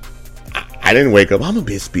 I didn't wake up, I'm a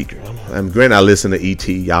big speaker. I'm granted, I listen to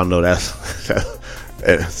E.T. Y'all know that's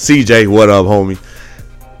CJ, what up, homie?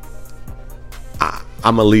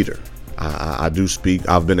 I'm a leader. I do speak.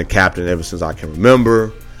 I've been a captain ever since I can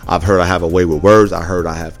remember. I've heard I have a way with words. I heard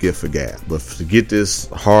I have gift for gab. But to get this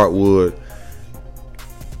hardwood,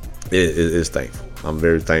 it's thankful. I'm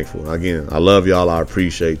very thankful. Again, I love y'all. I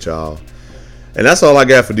appreciate y'all. And that's all I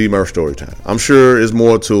got for D Murph Storytime. I'm sure there's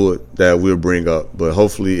more to it that we'll bring up, but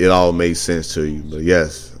hopefully it all made sense to you. But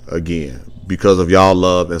yes, again, because of y'all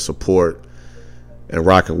love and support and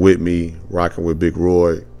rocking with me, rocking with Big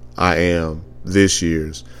Roy, I am this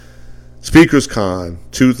year's Speakers Con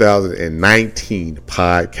 2019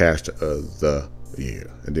 Podcaster of the Year.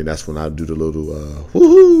 And then that's when I do the little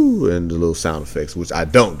woohoo and the little sound effects, which I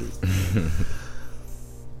don't do.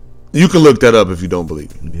 You can look that up if you don't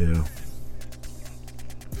believe me. Yeah.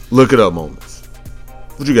 Look it up moments.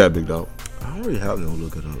 What you got, big dog? I don't really have no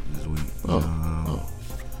look it up this week.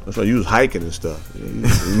 That's why you was hiking and stuff.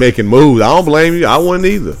 You making moves. I don't blame you. I wouldn't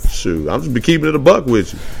either. Shoot, I'm just be keeping it a buck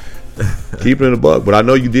with you. Keeping it a buck. But I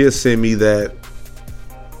know you did send me that.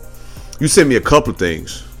 You sent me a couple of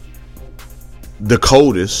things.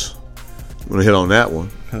 Dakotas. I'm gonna hit on that one.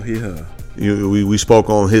 Oh yeah. We spoke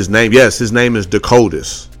on his name. Yes, his name is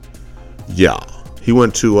Dakotas. Yeah. He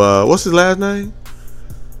went to what's his last name?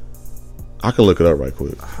 I can look it up right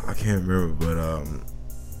quick. I can't remember, but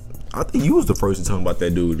I think you was the first to talk about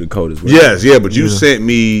that dude, Dakotas. Right? Yes, yeah, but you sent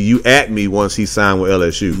me, you at me once he signed with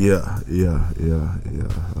LSU. Yeah.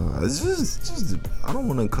 It's just I don't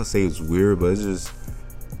want to say it's weird, but it's just,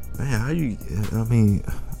 man, how you? I mean,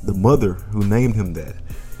 the mother who named him that,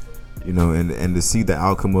 you know, and to see the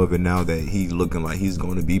outcome of it now that he's looking like he's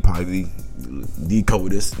going to be probably the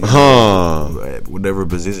coldest, whatever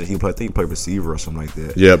position he played. I think he played receiver or something like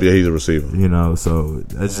that. Yep, yeah, he's a receiver. You know, so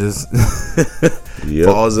that's just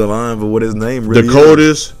falls in line with what his name really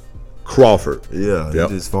Dakotas Crawford. Yeah, it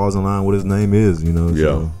just falls in line with his name is. You know, yeah.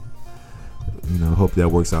 So, you know, hope that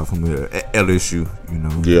works out for me at LSU. You know,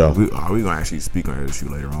 yeah. We gonna actually speak on LSU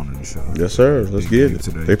later on in the show. Yes, sir. Let's get it.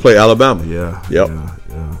 Today. They play Alabama. Yeah. Yep.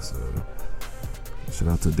 Yeah. So shout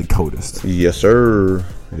out to Dakotas. Yes, sir.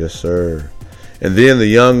 Yes, sir. And then the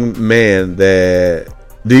young man that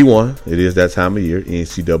D1, it is that time of year,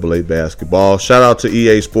 NCAA basketball. Shout out to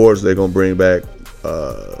EA Sports. They're gonna bring back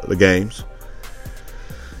the games.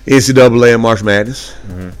 NCAA and March Madness.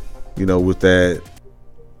 Mm-hmm. You know, with that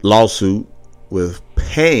lawsuit with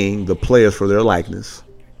paying the players for their likeness.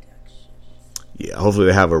 Yeah, hopefully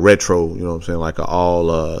they have a retro, you know what I'm saying, like an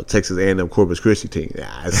all Texas A&M Corpus Christi team.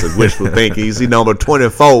 Yeah, it's a wishful thinking. You see number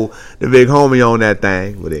 24, the big homie on that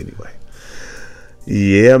thing. But anyway.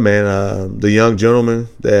 Yeah, man, the young gentleman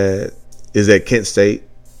that is at Kent State,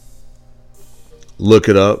 look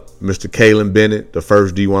it up. Mr. Kalen Bennett, the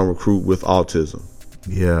first D1 recruit with autism.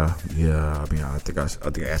 Yeah. I mean, I think I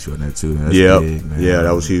asked you on that too. That's big, man. Yeah,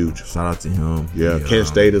 that was huge. Shout out to him. Yeah, Kent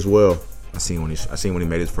State as well. I seen when he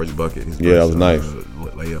made his first bucket. That was nice.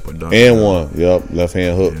 Layup or dunk. And one. Yep, left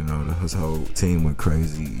hand hook. You know, his whole team went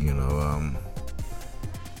crazy. You know,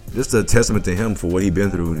 just a testament to him for what he's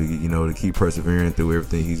been through. To keep persevering through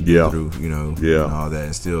everything he's been through. You know, and all that,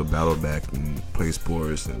 and still battle back and play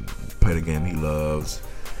sports and play the game he loves.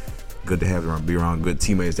 Good to have him be around good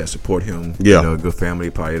teammates that support him. Yeah, you know, good family.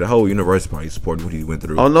 Probably the whole university probably supported what he went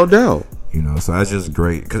through. Oh, no doubt. You know, so that's just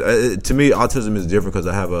great. Because to me, autism is different. Because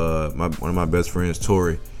I have one of my best friends,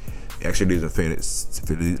 Tori, actually lives in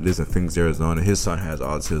Phoenix, Arizona. His son has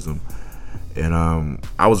autism, and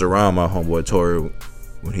I was around my homeboy Tori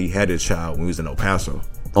when he had his child when he was in El Paso.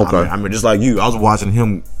 Okay, I mean just like you, I was watching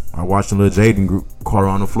him. I watched little Jaden group caught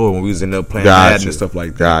on the floor when we was in there playing Madden and stuff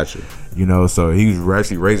like that. Gotcha. You know, so he was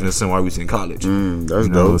actually raising his son while he was in college. That's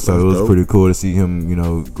dope. So it was pretty cool to see him, you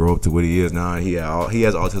know, grow up to what he is now. He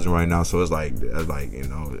has autism right now, so it's like you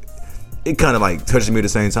know, it kind of like touched me at the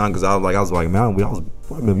same time because I was like, man, I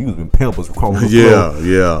remember you was in Pampers crawling the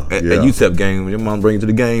floor. At UTEP games, your mom bring him to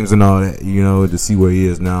the games and all that. You know, to see where he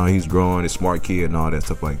is now, he's growing, he's a smart kid and all that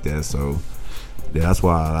stuff like that. So. Yeah, that's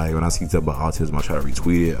why when I see stuff about autism, I try to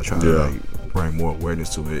retweet it. I try to bring more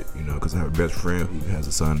awareness to it, you know, because I have a best friend who has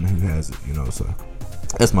a son who has it, you know. So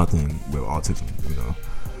that's my thing with autism, you know.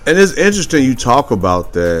 And it's interesting you talk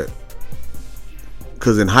about that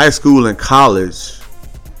because in high school and college,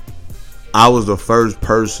 I was the first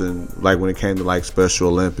person, like when it came to like Special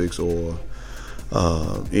Olympics or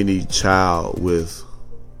any child with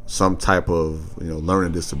some type of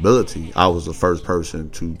learning disability. I was the first person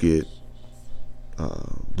to get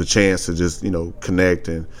the chance to just connect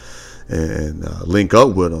and link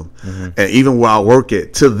up with them. Mm-hmm. And even where I work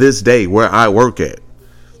at, to this day, where I work at,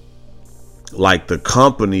 like the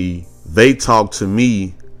company, they talk to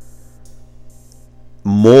me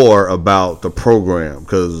more about the program,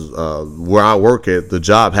 because where I work at, the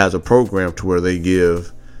job has a program to where they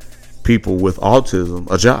give people with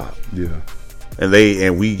autism a job. Yeah.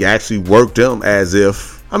 And we actually work them as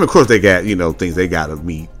if, of course they got, things they got to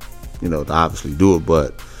meet, to obviously do it.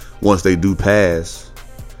 But once they do pass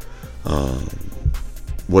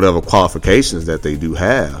whatever qualifications that they do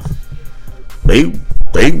have, they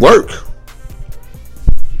work.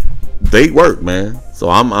 They work, man. So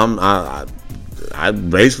I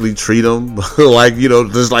basically treat them like,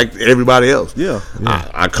 just like everybody else. Yeah.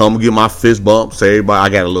 I come get my fist bumps. Say everybody, I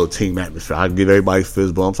got a little team atmosphere. I give everybody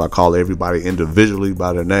fist bumps. I call everybody individually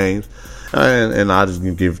by their names. And I just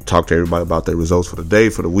talk to everybody about their results for the day,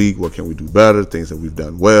 for the week. What can we do better? Things that we've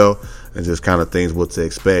done well, and just kind of things what to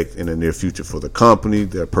expect in the near future for the company,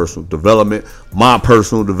 their personal development, my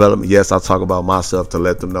personal development. Yes, I talk about myself to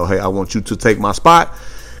let them know, hey, I want you to take my spot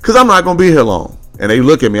because I'm not going to be here long. And they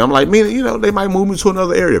look at me. I'm like, they might move me to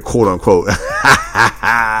another area, quote unquote.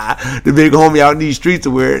 The big homie out in these streets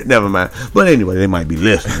of where, never mind. But anyway, they might be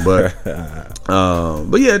listening. But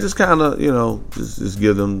yeah, just kind of, just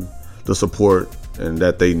give them the support and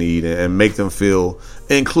that they need, and make them feel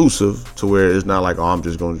inclusive to where it's not like, oh, I'm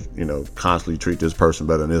just going to, constantly treat this person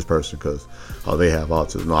better than this person because, they have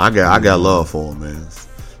autism. No, I got love for them, man.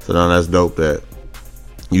 So now that's dope that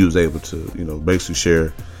you was able to, basically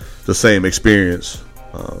share the same experience,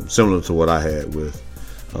 similar to what I had with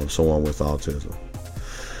someone with autism.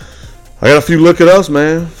 I got a few look at us,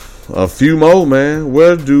 man. A few more, man.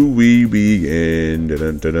 Where do we begin?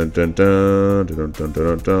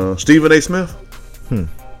 Stephen A. Smith.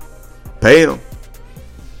 Pay him.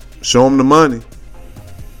 Show him the money.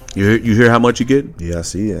 You hear how much you get? Yeah, I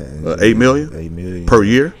see that. $8 million? $8 million per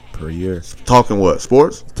year. Per year. Talking what?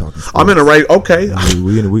 Sports? Talking sports. I'm in the right. Okay.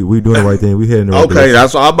 We doing the right thing. We heading the right direction.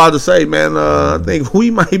 That's what I'm about to say, man. I think we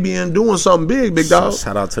might be doing something big dog.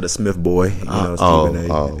 Shout out to the Smith boy. Stephen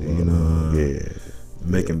A. Yeah.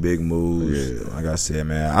 Making big moves. Yeah. Like I said,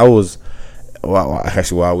 man, while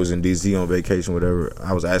I was in DC on vacation, whatever,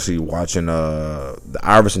 I was actually watching the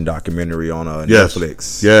Iverson documentary on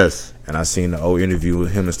Netflix. Yes. And I seen the old interview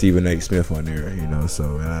with him and Stephen A. Smith on there,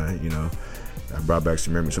 so I brought back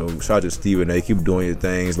some memories. So shout out to Stephen A. Keep doing your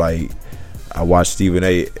things. Like, I watch Stephen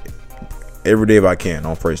A. every day if I can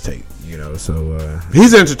on First Take. So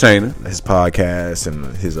he's entertaining. His podcast and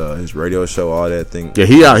his radio show, all that thing.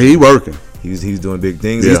 Yeah, he working. He's doing big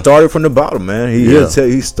things. Yeah. He started from the bottom, man.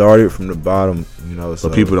 He started from the bottom, So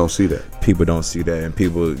but people don't see that. People don't see that, and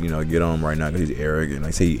people, get on him right now because he's arrogant.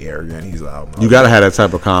 Like, say he's arrogant, he's loud. You gotta have that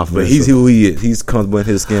type of confidence. But he's who he is. He's comfortable in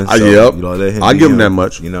his skin. So, yep. Let him I give him that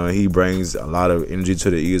much. He brings a lot of energy to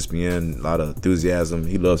the ESPN, a lot of enthusiasm.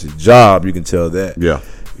 He loves his job. You can tell that. Yeah.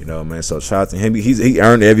 Man. So shout out to him. He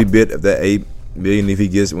earned every bit of that $8 million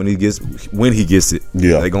when he gets it.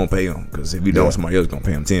 Yeah, they gonna pay him, because if he don't, somebody else gonna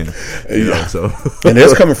pay him 10. So and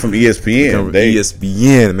that's coming from ESPN.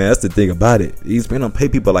 ESPN, man. That's the thing about it. ESPN don't pay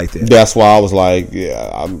people like that. That's why I was like,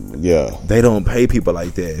 they don't pay people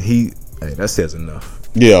like that. That says enough.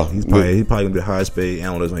 Yeah, he's probably gonna be the highest paid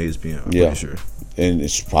analyst on ESPN. I'm pretty sure, and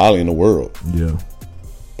it's probably in the world. Yeah,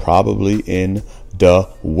 probably in the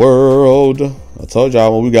world. I told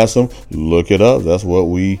y'all when we got some look it up. That's what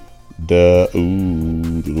we do.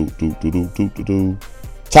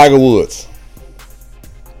 Tiger Woods.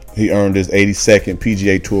 He earned his 82nd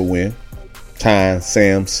PGA Tour win. Tying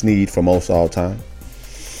Sam Snead for most all time.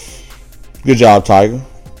 Good job, Tiger.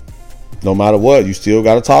 No matter what, you still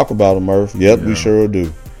got to talk about him, Murph. Yep, we sure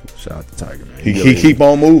do. Shout out to Tiger, man. He keep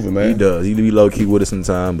on moving, man. He does. He be low key with us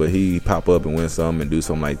sometimes, but he pop up and win something and do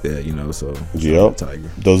something like that, So yep. Tiger.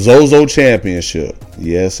 The Zozo Championship,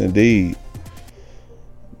 yes indeed.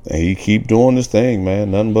 And he keep doing this thing,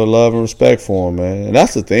 man. Nothing but love and respect for him, man. And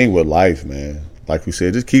that's the thing with life, man. Like we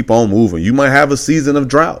said, just keep on moving. You might have a season of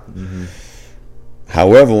drought. Mm-hmm.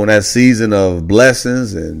 However, when that season of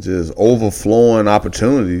blessings and just overflowing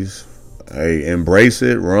opportunities, hey, embrace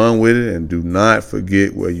it, run with it, and do not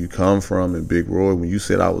forget where you come from. And Big Roy, when you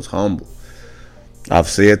said I was humble, I've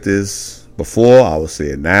said this before, I will say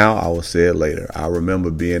it now, I will say it later. I remember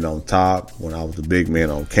being on top when I was a big man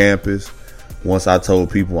on campus. Once I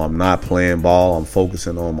told people I'm not playing ball, I'm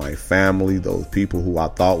focusing on my family, those people who I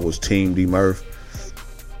thought was Team D Murph.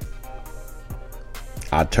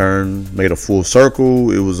 I made a full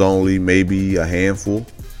circle. It was only maybe a handful.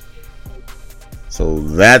 So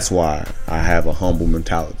that's why I have a humble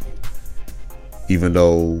mentality. Even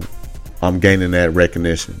though I'm gaining that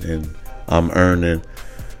recognition and I'm earning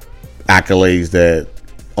accolades that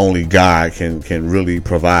only God can really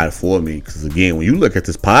provide for me. Because again, when you look at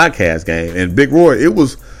this podcast game, and Big Roy, it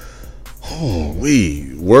was,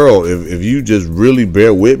 world, if you just really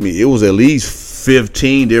bear with me, it was at least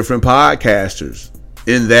 15 different podcasters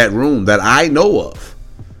in that room that I know of.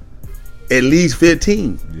 At least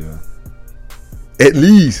 15. Yeah. At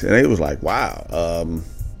least. And it was like, wow,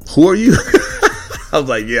 who are you? I was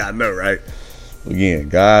like, yeah, I know, right? Again,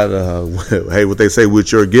 God, hey, what they say, with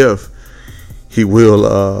your gift, He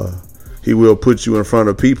will put you in front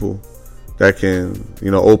of people that can,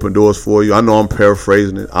 open doors for you. I know I'm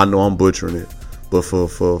paraphrasing it. I know I'm butchering it. But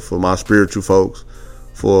for my spiritual folks,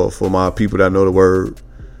 for my people that know the word,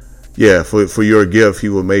 yeah, for your gift, He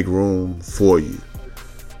will make room for you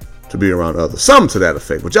to be around others. Something to that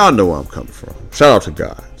effect. But y'all know where I'm coming from. Shout out to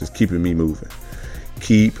God. Just keeping me moving.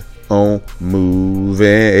 Keep on moving.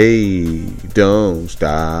 Hey, don't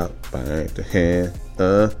stop. Back the hand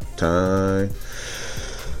of time.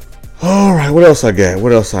 All right, what else I got,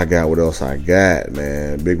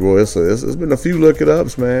 man? Big Roy, it's been a few look it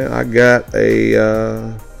ups, man. I got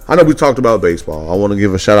I know we talked about baseball. I want to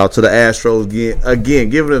give a shout out to the Astros again,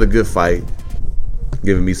 giving it a good fight,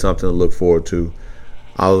 giving me something to look forward to.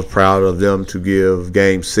 I was proud of them to give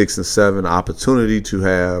Games 6 and 7 an opportunity to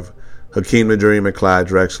have Hakeem the Dream and Clyde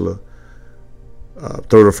Drexler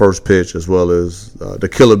throw the first pitch, as well as the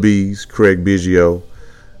Killer Bees, Craig Biggio,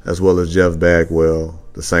 as well as Jeff Bagwell.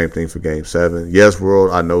 The same thing for Game 7. Yes,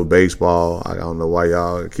 world, I know baseball. I don't know why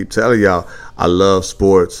y'all keep telling y'all. I love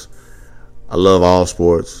sports. I love all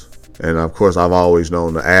sports. And, of course, I've always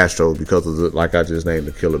known the Astros because of like I just named,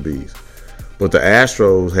 the Killer Bees. But the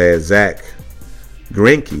Astros had Zach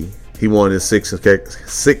Greinke. He won his sixth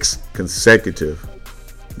consecutive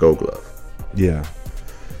Gold Glove. Yeah.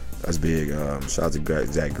 That's big. Shout out to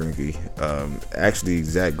Zach Greinke. Actually,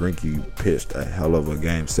 Zach Greinke pitched a hell of a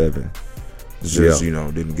Game 7. Just,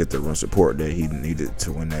 didn't get the run support that he needed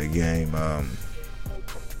to win that game.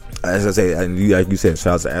 As I say, like you said,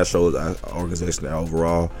 shout out to Astros organization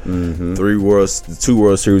overall. Mm-hmm. 2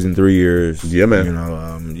 World Series in 3 years. Yeah,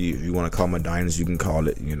 man. You want to call them a dynasty, you can call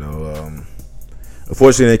it.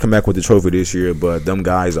 Unfortunately, they come back with the trophy this year, but them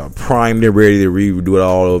guys are primed and ready to redo it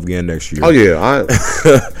all over again next year. Oh yeah,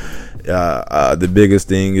 the biggest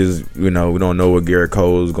thing is we don't know what Garrett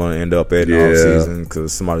Cole is going to end up at in the offseason,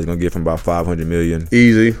 because somebody's going to give him about $500 million.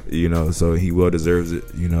 Easy. So he well deserves it.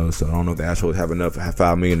 So I don't know if the Astros have enough,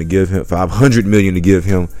 $500 million to give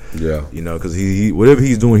him. Yeah. Because he whatever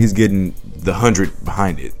he's doing, he's getting the 100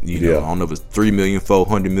 behind it. I don't know if it's $3 million,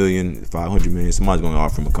 $400 million, $500 million. Somebody's going to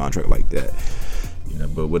offer him a contract like that.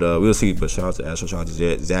 But we'll see. But shout out to Astros, shout out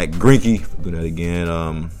to Zach Greinke for doing that again.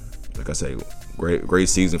 Like I say, great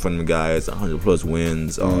season from the guys, 100+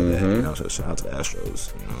 wins, all that. So shout out to the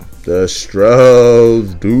Astros. The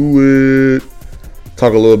Astros, do it.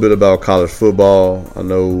 Talk a little bit about college football. I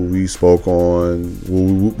know we spoke on.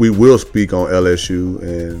 We will speak on LSU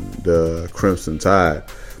and the Crimson Tide.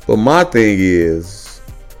 But my thing is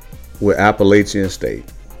with Appalachian State.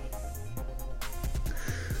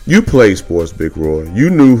 You play sports, Big Roy. You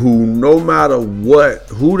knew who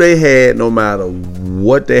they had, no matter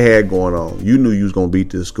what they had going on. You knew you was going to beat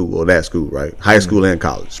this school or that school, right? High school and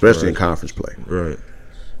college, especially in conference play. Right.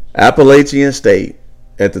 Appalachian State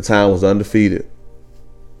at the time was undefeated.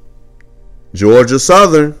 Georgia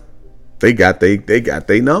Southern, they got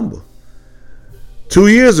their number. 2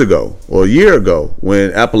 years ago, or a year ago,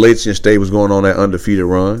 when Appalachian State was going on that undefeated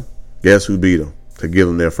run, guess who beat them to give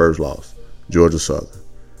them their first loss? Georgia Southern.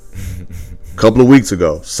 A couple of weeks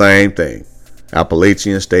ago, same thing.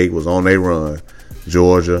 Appalachian State was on their run.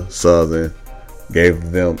 Georgia Southern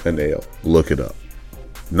gave them an L. Look it up.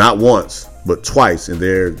 Not once, but twice in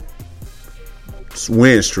their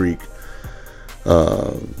win streak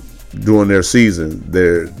during their season.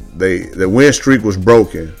 Their win streak was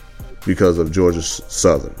broken because of Georgia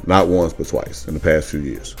Southern. Not once, but twice in the past few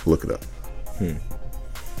years. Look it up.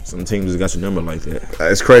 Some teams just got your number like that.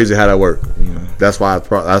 It's crazy how that works. That's why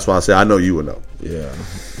I said I know you would know. Yeah,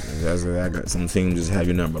 I got some teams just have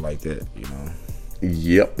your number like that.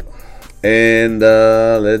 Yep. And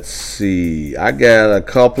let's see. I got a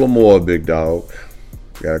couple more, big dog.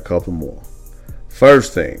 Got a couple more.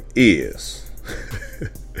 First thing is,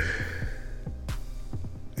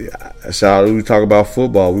 shout out. We talk about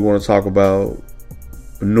football. We want to talk about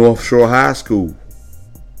North Shore High School.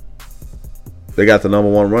 They got the number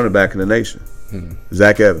 1 running back in the nation,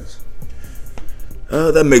 Zach Evans.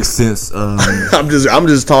 That makes sense. I'm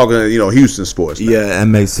just talking, Houston sports. Now. Yeah, that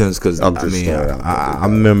makes sense because I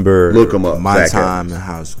remember Look 'em up, my Zach time Evans. in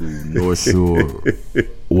high school. North Shore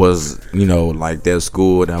was, like that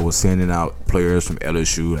school that was sending out players from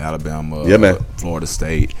LSU, Alabama, Yeah, man. Florida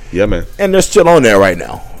State, Yeah, man. and they're still on there right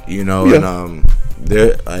now. Yeah. And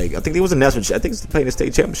they're like, I think there was a national. I think they played the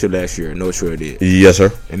state championship last year. North Shore did, Yes,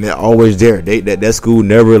 sir. and they're always there. That school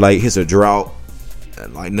never hits a drought,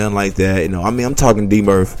 like nothing like that. I'm talking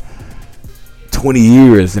D-Murph. 20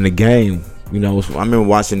 years in the game. I remember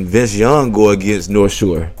watching Vince Young go against North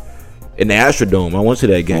Shore in the Astrodome. I went to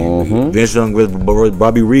that game. Mm-hmm. Vince Young with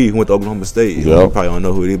Bobby Reed, who went to Oklahoma State. You Yep. probably don't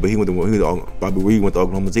know who it is, but Bobby Reed went to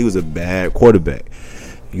Oklahoma State. He was a bad quarterback.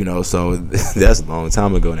 So that's a long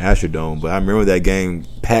time ago in the Astrodome. But I remember that game,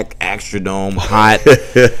 packed Astrodome, hot,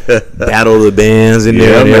 battle of the bands in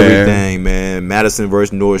there Yeah, and man. everything, man. Madison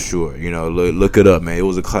versus North Shore. Look it up, man. It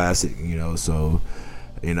was a classic. So.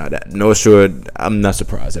 That North Shore, I'm not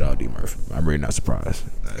surprised at all, D. Murphy. I'm really not surprised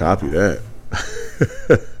Copy that.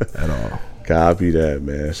 at all. Copy that,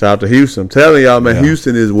 man. Shout out to Houston. I'm telling y'all, man, Yeah.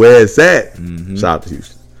 Houston is where it's at. Mm-hmm. Shout out to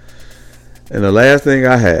Houston. And the last thing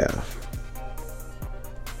I have,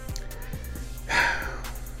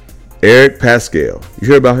 Eric Pascal. You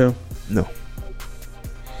hear about him? No.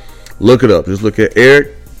 Look it up. Just look at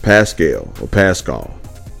Eric Pascal or Pascal.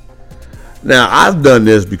 Now, I've done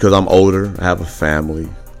this because I'm older. I have a family.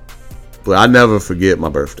 But I never forget my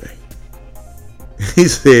birthday. He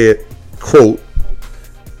said, quote,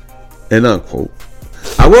 and unquote,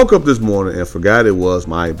 I woke up this morning and forgot it was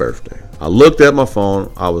my birthday. I looked at my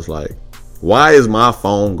phone. I was like, why is my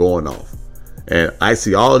phone going off? And I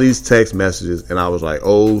see all these text messages and I was like,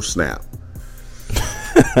 oh, snap.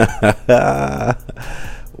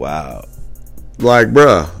 Wow. Like,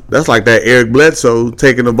 bruh, that's like that Eric Bledsoe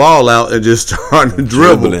taking the ball out and just starting to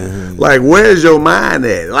dribble. Dribbling. Like, where's your mind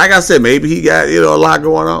at? Like I said, maybe he got a lot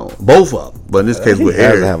going on. Both of them. But in this case He with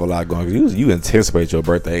has to Eric, have a lot going on. You anticipate your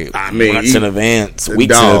birthday months he- in advance,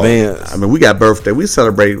 weeks dog, in advance. I mean, we got birthday. We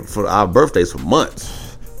celebrate for our birthdays for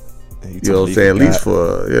months. You know what I'm saying? At least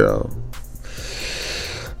for,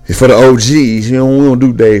 for the OGs, we don't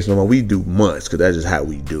do days no more. We do months because that's just how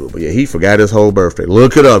we do it. But yeah, he forgot his whole birthday.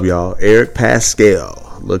 Look it up, y'all. Eric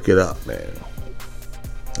Pascal. Look it up, man.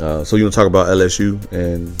 So you want to talk about LSU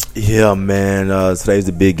and Yeah, man. Today's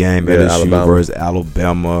the big game. Yeah, LSU Alabama. versus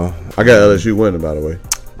Alabama. I got LSU winning, by the way.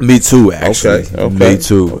 Me too, actually. Okay. Me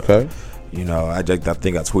too. Okay. I think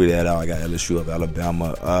I tweeted that out. I got LSU of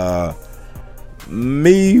Alabama.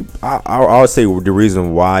 I would say the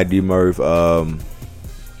reason why D-Murph, I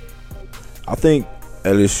think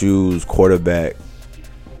LSU's quarterback,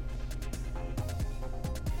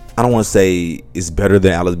 I don't want to say is better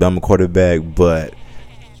than Alabama quarterback, but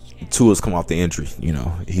Tua's come off the injury.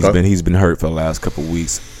 He's been hurt for the last couple of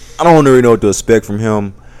weeks. I don't really know what to expect from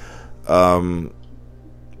him.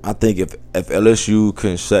 I think if LSU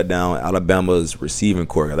can shut down Alabama's receiving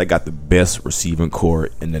core, they got the best receiving core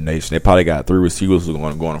in the nation. They probably got 3 receivers who are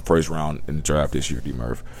going to go in the first round in the draft this year,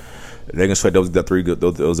 D-Murph. If they can shut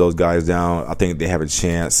those guys down, I think they have a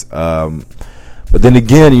chance. But then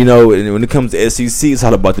again, when it comes to SEC, it's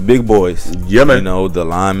all about the big boys. Yeah, man. The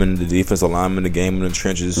linemen, the defensive linemen, the game in the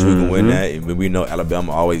trenches, who can win that. And we know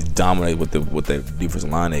Alabama always dominate with the defensive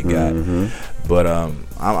line they got. But I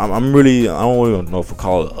don't really know if I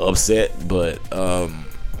call it upset, but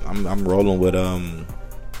I'm rolling with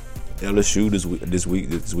LSU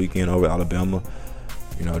this weekend over Alabama.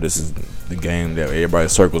 This is the game that everybody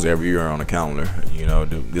circles every year on the calendar.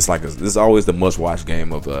 This is always the must-watch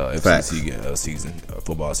game of FCC season,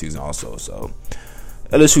 football season also. So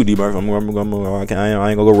LSU, D-Murph, I ain't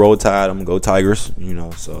gonna go Roll Tide. I'm gonna go Tigers.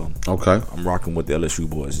 So Okay. I'm rocking with the LSU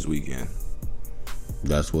boys this weekend.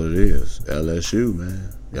 That's what it is. LSU,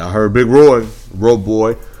 man. Y'all heard Big Roy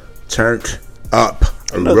Boy, turned up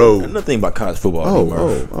a road. Another thing about college football.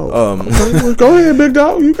 D-Murph. Okay, go ahead, big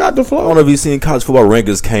dog. You got the I floor. don't know if you've seen college football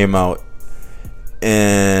rankings came out,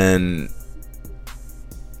 and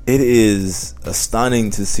it is astounding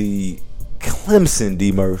to see Clemson,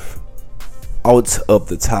 D-Murph, out of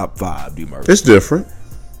the top 5, D-Murph. It's different.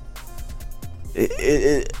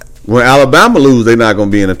 When Alabama lose, they're not going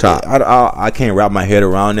to be in the top. I can't wrap my head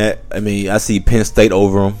around that. I mean, I see Penn State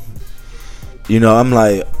over them. I'm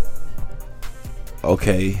like,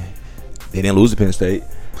 okay, they didn't lose to Penn State.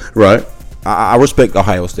 Right. I respect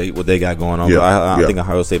Ohio State, what they got going on. Yeah, But I yeah. think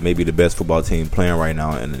Ohio State may be the best football team playing right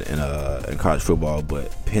now in college football.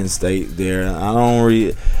 But Penn State, there, I don't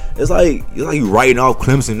really. It's like you writing off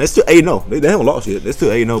Clemson. They're still 8-0. They haven't lost yet. They're still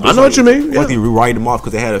 8-0. I know what you mean. It's like Yeah. you write them off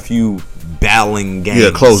because they had a few battling games.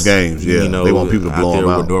 Yeah, close games. Yeah, you know, they want people to blow them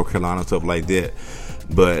out. With North Carolina, stuff like that.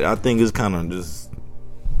 But I think it's kind of just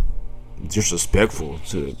disrespectful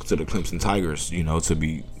to the Clemson Tigers, you know, to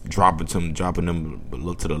be dropping them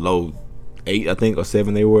to the low 8, I think, or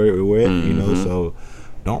 7 they were at, you know. So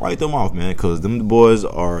don't write them off, man, because them boys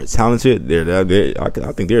are talented. I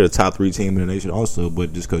think they're the top 3 team in the nation also,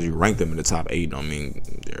 but just because you rank them in the top 8 don't mean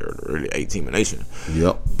they're really 8 team in the nation.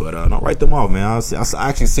 Yep. But don't write them off, man. I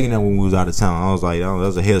actually seen that when we was out of town. I was like, that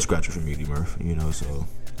was a head scratcher for me, D-Murph, you know. So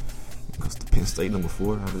because the Penn State number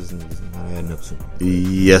 4, how does not adding up to?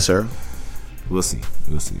 Yes, sir. We'll see.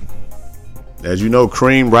 As you know,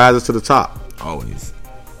 cream rises to the top. Always.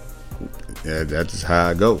 Yeah, that's just how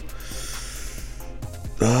I go.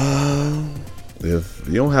 If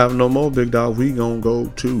you don't have no more, big dog, we gonna go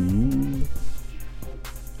to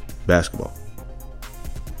basketball.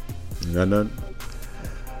 You got nothing?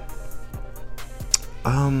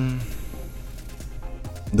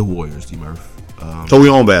 The Warriors, D-Murph. So we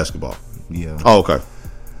on basketball. Yeah. Oh, okay.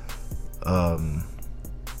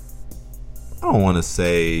 I don't want to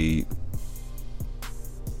say,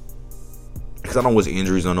 because I don't wish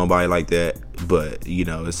injuries on nobody like that, but you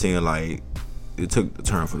know, it seemed like it took the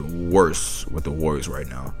turn for the worse with the Warriors right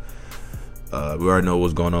now. We already know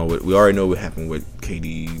what's going on we already know what happened with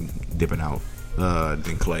KD dipping out,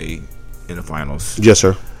 then Clay in the finals. Yes,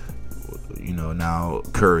 sir. You know, now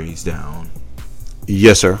Curry's down.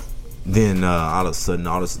 Yes, sir. Then all of a sudden,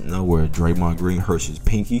 out of nowhere, Draymond Green hurts his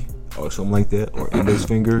pinky or something like that, or index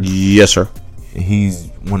finger. Yes, sir. And he's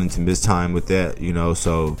wanting to miss time with that, you know,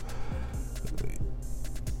 so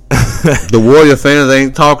the Warrior fans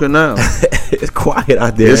ain't talking now. It's quiet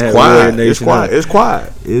out there. It's quiet. It's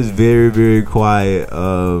quiet. It's very, very quiet.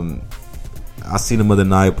 I seen them other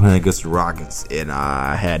night playing against the Rockets, and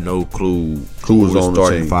I had no clue who was on the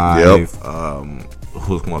team. 5. Yep.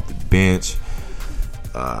 Who was coming off the bench.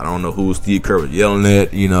 I don't know who Steve Kerr was yelling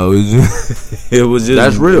at. You know, it was just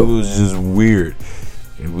that's real. It was just weird.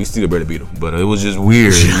 And we still better beat them, but it was just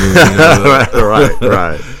weird. You know,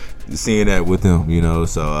 right. Seeing that with them, you know.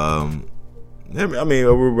 So, I mean,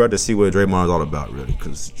 we're about to see what Draymond's all about, really,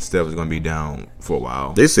 because Steph is going to be down for a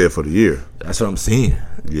while. They said for the year. That's what I'm seeing.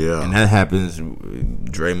 Yeah, and that happens.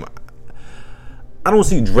 Draymond. I don't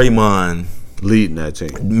see Draymond leading that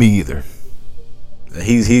team. Me either.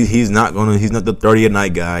 He's not the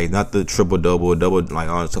 30-a-night guy. He's not the triple-double, like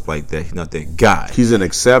all that stuff like that. He's not that guy. He's an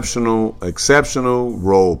exceptional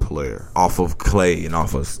role player. Off of Clay and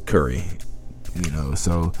off of Curry. You know,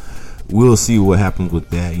 so we'll see what happens with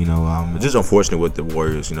that. You know, it's just unfortunate with the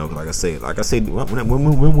Warriors. You know, like I said, when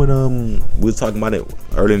we were talking about it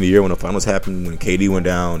early in the year when the finals happened, when KD went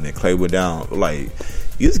down and Clay went down, like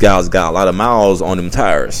these guys got a lot of miles on them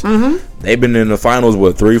tires. They've been in the finals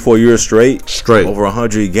 3-4 years straight, over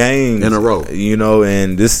 100 games in a row. You know,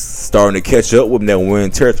 and this starting to catch up with them. That wear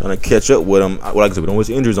and tear trying to catch up with them. Like I said, we don't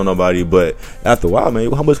wish injuries on nobody, but after a while,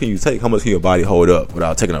 man, how much can you take? How much can your body hold up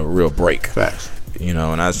without taking a real break? Facts. You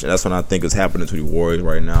know, and that's what I think is happening to the Warriors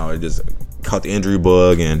right now. It just caught the injury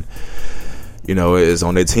bug, and you know, it's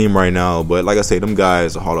on their team right now. But like I say, them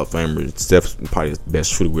guys are Hall of Famers. Steph's probably the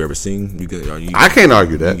best shooter we ever seen. I can't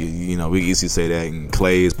argue that. You know, we can easily say that. And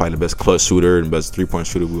Clay is probably the best clutch shooter and best 3-point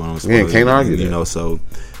shooter we want to see. Yeah, can't argue that. You know, so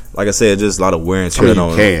like I said, just a lot of wear and tear. I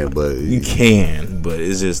mean, you can, but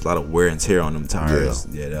it's just a lot of wear and tear on them tires.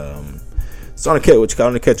 Yeah. That starting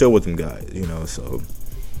to catch up with them guys. You know, so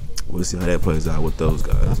we'll see how that plays out with those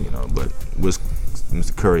guys. You know, but with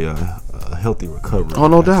Mr. Curry, a healthy recovery. Oh,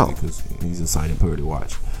 no doubt. Because he's a exciting player to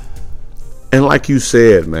watch. And like you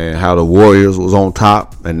said, man, how the Warriors was on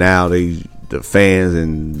top, and now the fans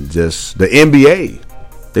and just the NBA,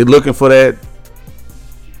 they looking for that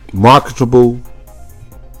marketable,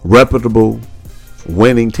 reputable,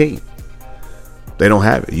 winning team. They don't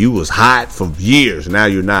have it. You was hot for years. Now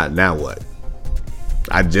you're not. Now what?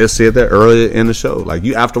 I just said that earlier in the show. Like,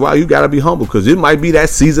 you, after a while, you got to be humble because it might be that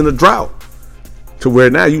season of drought to where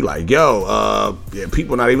now you like,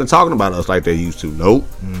 people not even talking about us like they used to. Nope,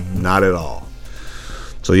 not at all.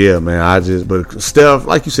 So yeah, man, but Steph,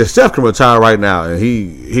 like you said, Steph can retire right now, and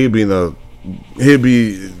he'd be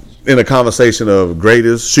in a conversation of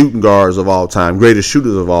greatest shooting guards of all time, greatest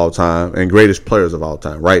shooters of all time, and greatest players of all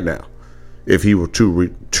time right now, if he were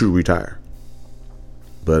to retire.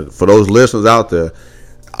 But for those listeners out there,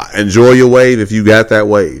 enjoy your wave if you got that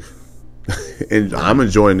wave. And I'm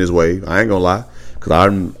enjoying this wave. I ain't gonna lie, because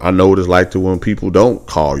I know what it's like to when people don't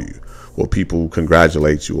call you, or people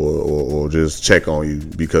congratulate you, or just check on you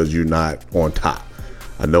because you're not on top.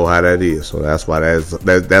 I know how that is, so that's why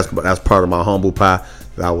that's part of my humble pie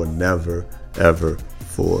that I would never ever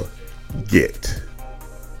forget.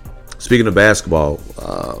 Speaking of basketball,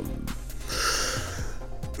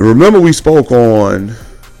 remember we spoke on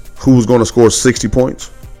who was going to score 60 points?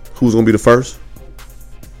 Who was going to be the first?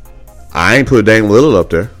 I ain't put Dame Lillard up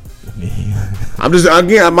there. I'm just,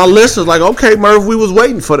 again, my listeners like, okay, Murph, we was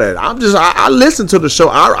waiting for that. I listened to the show.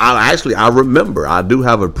 I remember. I do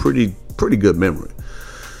have a pretty good memory.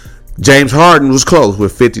 James Harden was close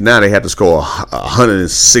with 59. They had to score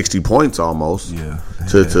 160 points almost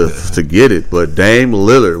to get it. But Dame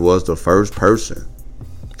Lillard was the first person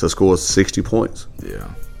to score 60 points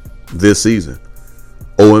this season.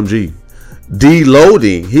 OMG.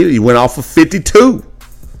 Deloading, he went off for 52.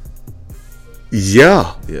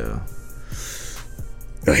 Yeah.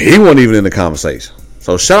 He wasn't even in the conversation.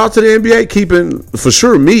 So shout out to the NBA keeping, for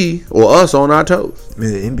sure, me or us on our toes.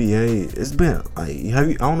 Man, the NBA, it's been like,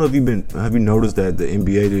 have you noticed that the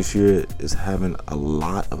NBA this year is having a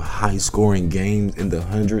lot of high scoring games in the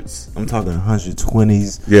hundreds? I'm talking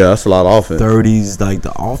 120s. Yeah, that's a lot of offense. 30s. Like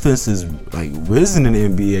the offense is like risen in the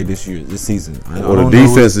NBA this season. The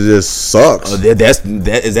defense just sucks.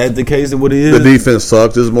 Is that the case of what it is? The defense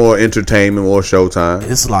sucks. There's more entertainment, more showtime.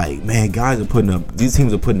 It's like, man, these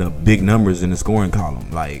teams are putting up big numbers in the scoring column.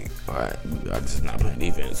 Like, all right, I'm just not playing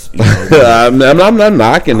defense. You know? I'm not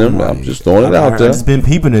knocking them. I'm just throwing it out there. I've just been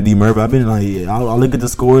peeping at D-Murph. I've been like, I look at the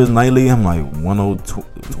scores nightly. I'm like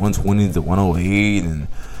 120 to 108 and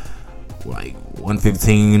like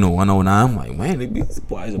 115 or 109. I'm like, man, these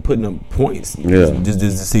boys are putting up points. Just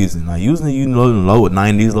this season. Like usually, low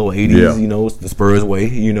 90s, low 80s. You know, the Spurs way.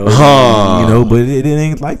 You know, but it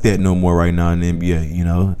ain't like that no more right now in the NBA. You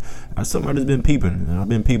know. Somebody's been peeping. I've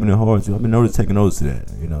been peeping it hard too. I've been taking notice to that.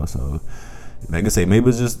 You know, so like I say, maybe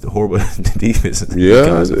it's just horrible defense.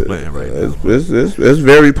 Playing right now. It's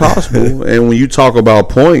very possible. And when you talk about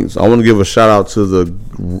points, I want to give a shout out to the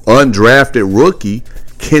undrafted rookie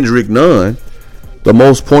Kendrick Nunn, the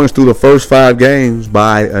most points through the first 5 games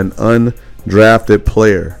by an undrafted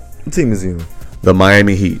player. What team is he on? The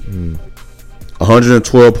Miami Heat.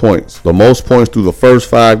 112 points, the most points through the first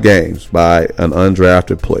 5 games by an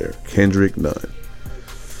undrafted player, Kendrick Nunn.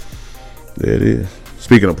 There it is.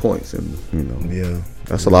 Speaking of points, and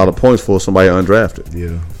that's a lot of points for somebody undrafted.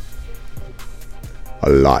 Yeah, a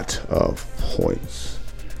lot of points.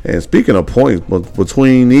 And speaking of points,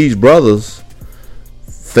 between these brothers,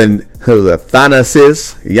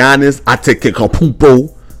 Thanasis, Giannis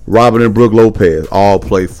Antetokounmpo, Robin and Brook Lopez all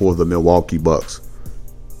play for the Milwaukee Bucks.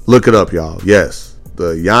 Look it up, y'all. Yes,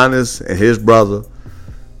 the Giannis and his brother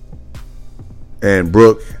and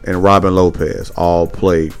Brook and Robin Lopez all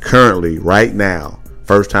play currently right now.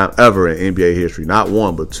 First time ever in NBA history. Not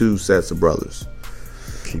one, but 2 sets of brothers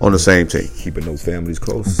on the same team. Keeping those families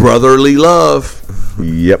close. Brotherly love.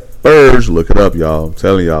 Yep. Birds. Look it up, y'all. I'm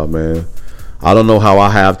telling y'all, man. I don't know how I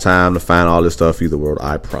have time to find all this stuff either, world.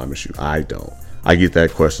 I promise you, I don't. I get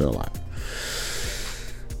that question a lot.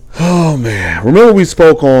 Oh, man. Remember we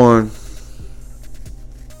spoke on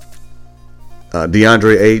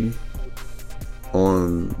DeAndre Ayton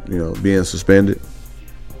on, being suspended?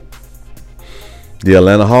 The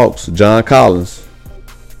Atlanta Hawks, John Collins,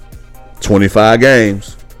 25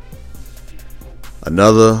 games.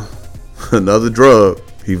 Another drug.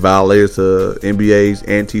 He violates the NBA's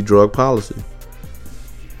anti-drug policy.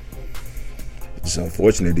 It's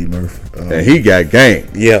unfortunate, D-Murph. And he got game.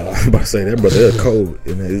 Yeah, I'm about to say that brother is cold.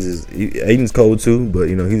 Aiden's cold too, but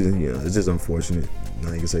it's just unfortunate.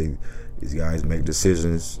 Now you can say these guys make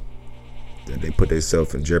decisions that they put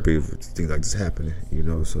themselves in jeopardy if things like this happening.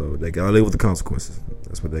 So they gotta live with the consequences.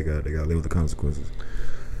 That's what they got. They gotta live with the consequences.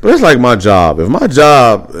 But it's like my job. If my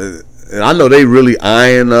job, and I know they really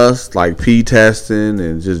eyeing us like pee testing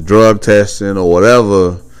and just drug testing or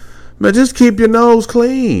whatever, man, just keep your nose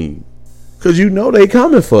clean. Because they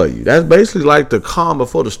coming for you. That's basically like the calm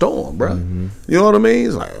before the storm, bro. Mm-hmm. You know what I mean?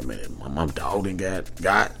 It's like, man, my dog done got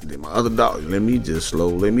my other dog. Let me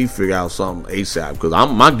figure out something ASAP. Because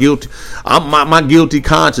my guilty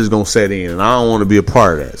conscience gonna set in, and I don't want to be a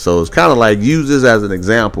part of that. So it's kind of like use this as an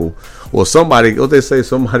example. Or somebody got to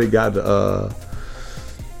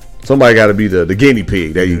be the guinea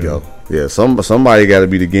pig. There you go. Yeah, somebody got to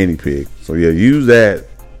be the guinea pig. So yeah, use that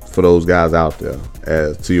for those guys out there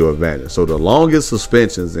as to your advantage. So the longest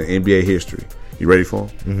suspensions in NBA history. You ready for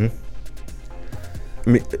them? Mm-hmm. I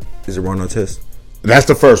mean, is it Ron Artest? That's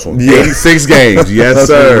the first one. Yeah. 86 games. Yes,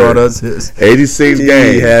 sir. 86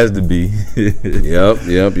 games. He has to be. Yep.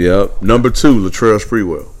 Number 2, Latrell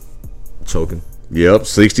Sprewell. Choking. Yep,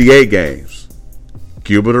 68 games.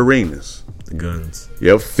 Gilbert Arenas. The Guns.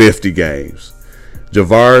 Yep, 50 games.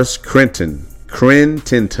 Javaris Crenton.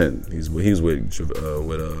 He's with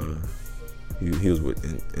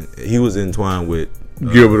He was entwined with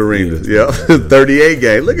Gilbert Arenas. Yeah, 38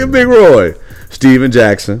 games. Look at Big Roy. Steven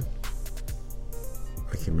Jackson.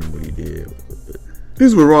 I can't remember what he did.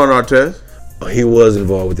 He's with Ron Artest. Oh, he was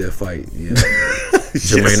involved with that fight. Yeah.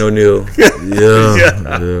 Jermaine O'Neal. Yeah.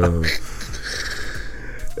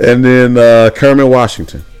 And then Kermit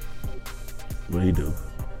Washington. What did he do?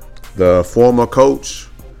 The former coach.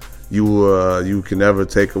 You can never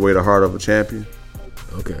take away the heart of a champion.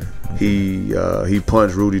 Okay. He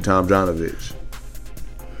punched Rudy Tomjanovich.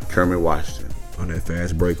 Kermit Washington. On that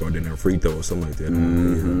fast break or then a free throw or something like that.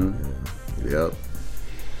 Mm-hmm. Yeah. Yep.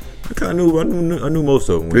 I kind of I knew most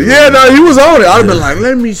of them. Yeah, no, he was on it. I'd have been like,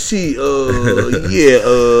 let me see. No,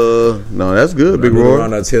 that's good, Big Roy.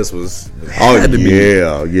 Ron Artest was.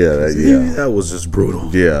 That was just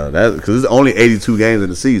brutal. Yeah, that because it's only 82 games in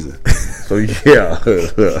the season. So yeah,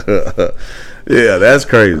 yeah, that's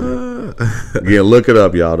crazy. Yeah, look it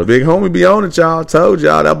up, y'all. The big homie be on it, y'all. Told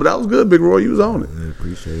y'all that, but that was good, Big Roy. You was on it. I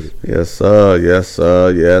appreciate it. Yes, sir. Yes,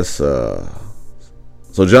 sir. Yes, sir.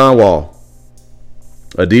 So John Wall,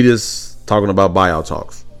 Adidas talking about buyout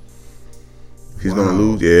talks. He's gonna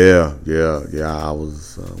lose. Yeah. I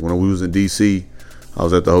was when we was in DC. I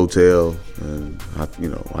was at the hotel and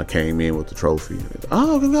I came in with the trophy.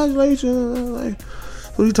 Oh, congratulations!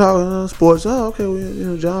 Who you talking sports? Oh, okay.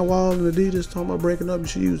 Well, John Wall and Adidas talking about breaking up. You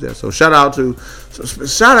should use that. So shout out to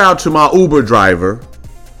my Uber driver,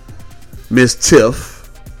 Miss Tiff.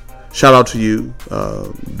 Shout out to you.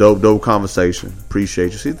 Dope conversation.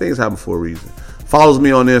 Appreciate you. See, things happen for a reason. Follows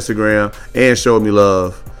me on Instagram and showed me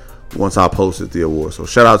love once I posted the award. So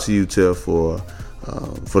shout out to you, Tiff, for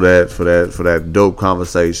that dope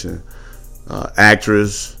conversation.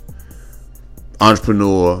 Actress,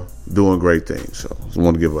 entrepreneur, doing great things. So I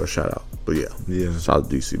want to give her a shout out. But yeah, shout out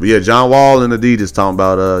to DC. But yeah, John Wall and Adidas talking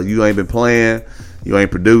about you ain't been playing, you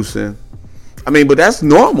ain't producing. I mean, but that's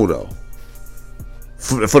normal though.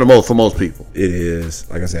 For most people, it is.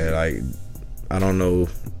 Like I said, I don't know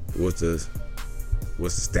what's the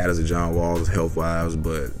status of John Wall's health wise,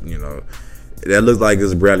 but that looks like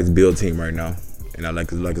it's Bradley's build team right now, and I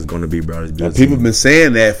like it's going to be Bradley's build team. People have been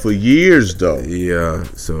saying that for years though. Yeah,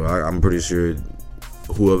 so I'm pretty sure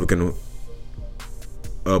whoever can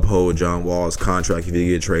uphold John Wall's contract if he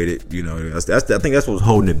get traded, I think that's what's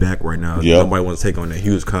holding it back right now. Yep. Nobody wants to take on that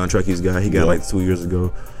huge contract he got like 2 years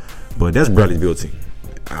ago, but that's Bradley's build team.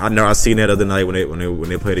 I know I seen that other night when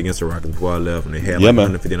they played against the Rockets before I left and they had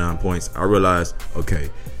 159 points. I realized, okay,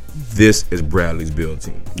 this is Bradley's build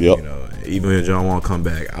team. Yep. Even when John Wall come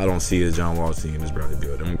back, I don't see it as John Wall's team as Bradley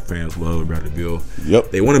Beal. Them fans love Bradley Beal.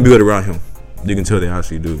 Yep. They want to build around him. You can tell they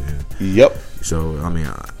actually do. Man. Yep. So I mean,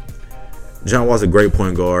 John Wall's a great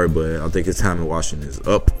point guard, but I think his time in Washington is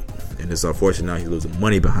up. And it's unfortunate now he's losing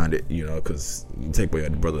money behind it, because you take away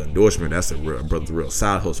the brother endorsement, that's a real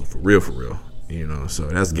side hustle for real. So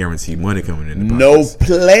that's guaranteed money coming in. No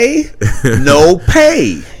play, no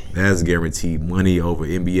pay. That's guaranteed money over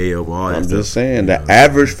NBA, over all that I'm stuff. just saying, the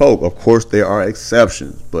average folk, of course, there are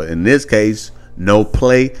exceptions. But in this case, no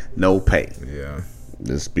play, no pay. Yeah.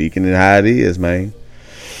 Just speaking it how it is, man.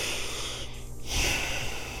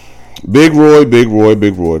 Big Roy.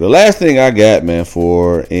 The last thing I got, man,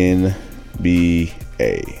 for NBA.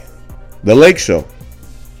 The Lake Show.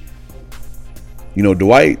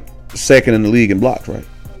 Dwight second in the league in blocks, right?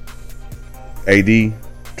 AD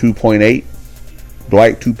 2.8,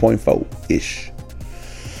 Dwight 2.4-ish.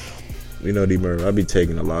 D-Murph, I be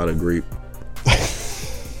taking a lot of grief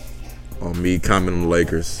on me commenting on the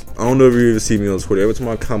Lakers. I don't know if you ever see me on Twitter. Every time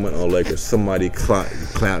I comment on Lakers, somebody clap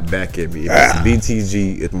back at me. If it's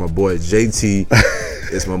BTG, it's my boy JT,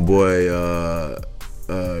 it's my boy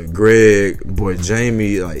Greg, boy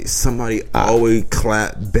Jamie, like somebody always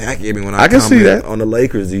clap back at me when I can see that on the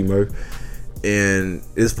Lakers, D-Murph. And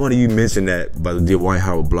it's funny you mentioned that by the Dwight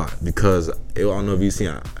Howard block, because I don't know if you've seen,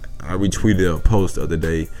 I retweeted a post the other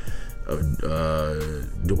day of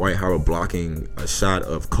Dwight Howard blocking a shot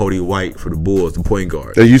of Cody White for the Bulls, the point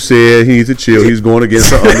guard. And you said he needs to chill. He's going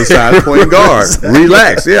against an undersized point guard.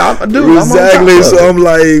 Relax. Yeah, I do. Exactly. So I'm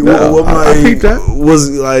like,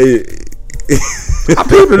 I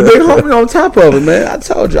peeped the big homie on top of it, man. I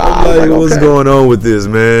told you. What's going on with this,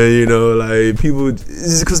 man? People,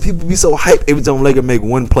 because people be so hyped every time Lakers make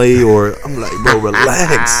one play, or I'm like, bro,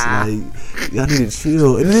 relax. Y'all need to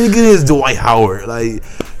chill. And then again, it's Dwight Howard.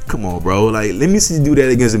 Come on, bro. Let me see you do that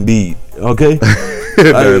against Embiid, okay?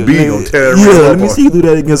 Let me see you do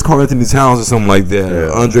that against Karl Anthony Towns or something like that,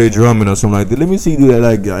 or Andre Drummond or something like that. Let me see you do that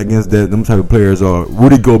against them type of players, or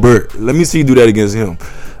Rudy Gobert. Let me see you do that against him.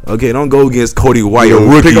 Okay, don't go against Cody White, You a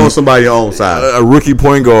know, rookie. pick on somebody your own side. A rookie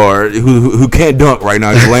point guard who can't dunk right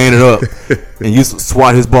now. He's laying it up, and you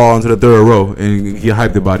swat his ball into the third row, and get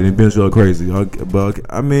hyped about it, and bench go crazy. But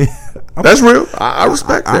I mean, That's real. I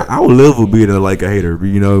respect that. I would live with being a Laker hater,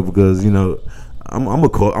 because I'm a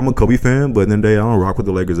Kobe fan, but then I don't rock with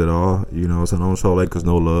the Lakers at all. So I don't show Lakers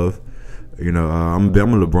no love. I'm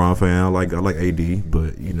a LeBron fan. I like AD,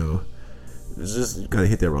 but it's just you gotta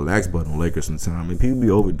hit that relax button on Lakers sometimes. I mean, people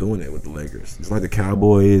be overdoing that with the Lakers. It's like the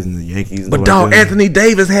Cowboys and the Yankees. But dog, Anthony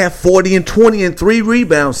Davis had 40 and 20 and 3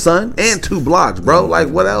 rebounds, son, and 2 blocks, bro. Like,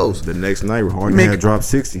 what else? The next night, Harden had dropped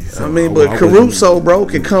 60. So but Caruso, bro,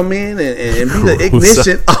 can come in and be the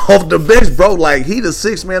ignition off the bench, bro. Like, he the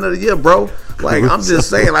 6th man of the year, bro. Like, I'm just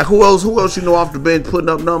saying, like, who else you know off the bench putting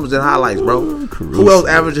up numbers and highlights, bro? Who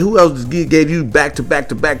else gave you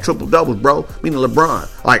back-to-back triple doubles, bro? Meaning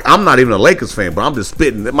LeBron. Like, I'm not even a Lakers fan, but I'm just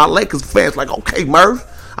spitting. My Lakers fans like, okay, Murph,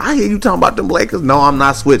 I hear you talking about them Lakers. No, I'm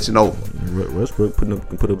not switching over. Westbrook put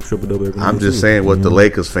up a triple double every night. I'm just saying what the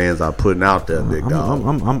Lakers fans are putting out there, big dog.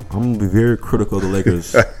 I'm gonna be very critical of the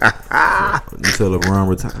Lakers until LeBron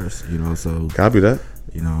retires. So Copy that.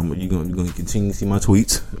 you're gonna continue to see my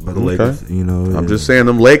tweets about the Lakers. I'm just saying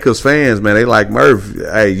them Lakers fans, man, they like Murph.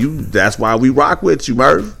 Hey, that's why we rock with you,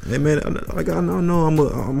 Murph. Hey man, I know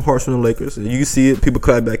I'm harsh on the Lakers. You can see it. People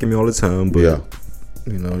clap back at me all the time, but Yeah.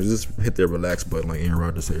 just hit that relax button, like Aaron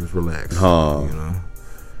Rodgers says, relax.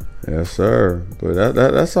 Yes, sir. But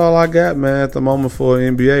that's all I got, man, at the moment for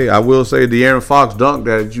NBA. I will say the De'Aaron Fox dunk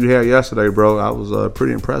that you had yesterday, bro, I was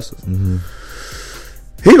pretty impressive. Mm-hmm.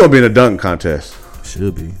 He gonna be in a dunk contest.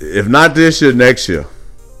 Should be. If not this year, next year.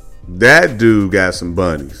 That dude got some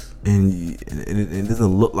bunnies. And it doesn't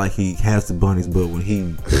look like he has the bunnies, but when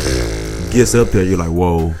he gets up there, you're like,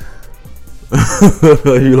 whoa.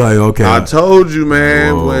 You're like, okay. I told you,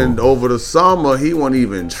 man, Whoa. when over the summer he wasn't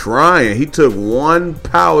even trying. He took one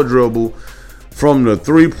power dribble from the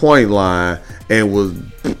 3-point line and was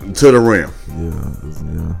to the rim.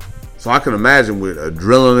 Yeah. So I can imagine with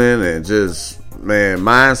adrenaline and just, man,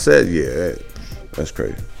 mindset. Yeah, that's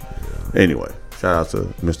crazy. Yeah. Anyway, shout out to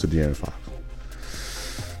Mr. De'Aaron Fox.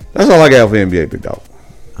 That's all I got for NBA, big dog.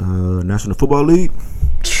 National Football League.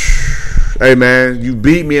 Hey man, you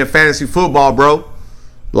beat me in fantasy football, bro.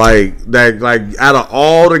 Like out of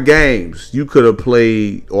all the games you could have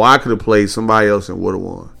played, or I could have played, somebody else and would have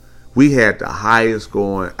won. We had the highest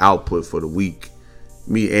scoring output for the week,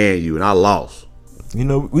 me and you, and I lost. We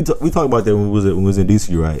talked about that when we was in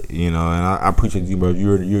DC, right? And I appreciate you, bro.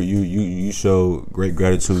 You show great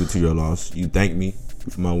gratitude to your loss. You thanked me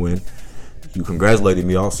for my win. You congratulated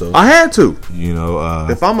me also. I had to.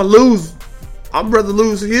 If I'm gonna lose, I'd rather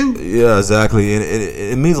lose to you. Yeah, exactly, and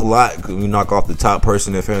it means a lot when you knock off the top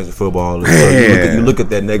person in fantasy football. So you look at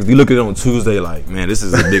that next. You look at it on Tuesday, like, man, this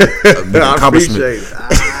is a big accomplishment. I appreciate it.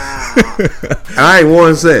 I ain't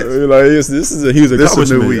won since. This is a huge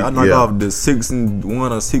accomplishment. Week, I knocked off the 6-1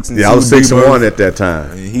 or 6-2. Yeah, I was 6-1 at that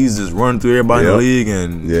time. And he's just running through everybody in the league,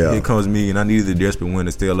 and Yeah. here comes me, and I needed the desperate win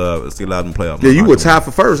to still out in playoff. Yeah, you were tied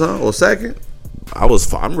for first, huh? Or second? I was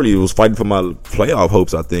fighting for my playoff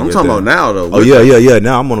hopes, I think. I'm talking about now, though. Oh, yeah.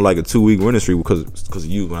 Now I'm on like a 2-week winning streak because of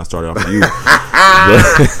you when I started off with you.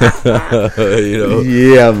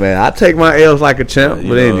 Yeah, man. I take my L's like a champ,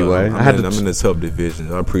 but anyway. I'm in the tough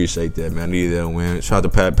division. I appreciate that, man. I needed that win. Shout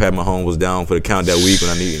out to Pat Mahomes was down for the count that week when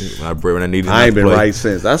I needed I ain't been play. right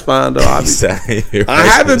since. That's fine, though. I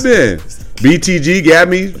haven't been. BTG got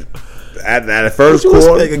me at the first you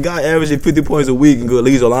quarter. expect a guy averaging 50 points a week and go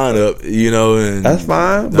lead your lineup, and That's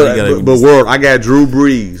fine. But World, I got Drew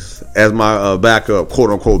Brees as my backup,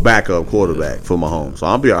 quote unquote backup quarterback for Mahomes. So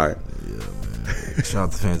I'll be all right. Yeah, man. Shout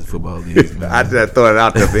out to fantasy football leagues, man. I just throw it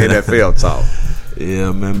out there for NFL talk.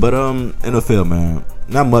 Yeah, man. But NFL, man,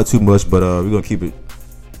 not too much, but we're gonna keep it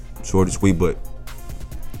short and sweet. But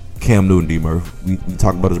Cam Newton, D-Murph, we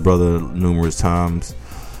talked about his brother numerous times.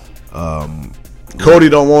 Cody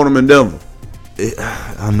don't want him in Denver.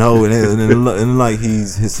 I know, and like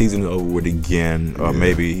his season is over with again, or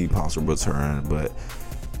maybe he possibly return. But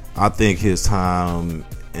I think his time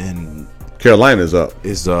in Carolina's up.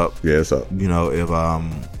 Is up. Yeah, it's up.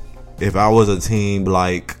 If I was a team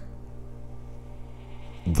like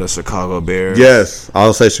the Chicago Bears, yes,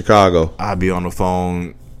 I'll say Chicago. I'd be on the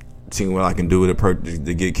phone seeing what I can do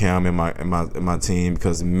to get Cam in my team,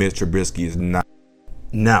 because Mitch Trubisky is not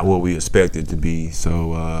what we expected to be.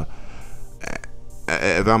 So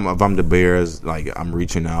if I'm the Bears, like, I'm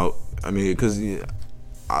reaching out. I mean, because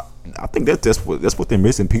I think that's what they're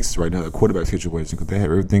missing pieces right now, the quarterback situation, because they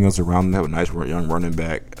have everything else around them. They have a nice young running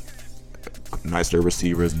back, nice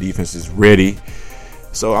receivers, defense is ready.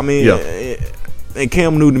 So I mean, And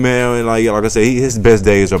Cam Newton, man, like I said, his best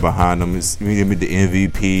days are behind him. It's the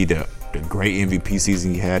MVP, the great MVP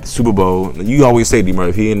season he had, the Super Bowl. You always say,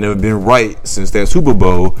 D-Murph, he ain't never been right since that Super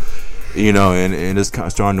Bowl, you know, and it's kind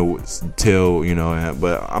of starting to tell, you know.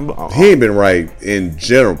 But he ain't been right in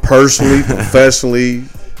general, personally, professionally.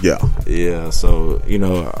 Yeah. So, you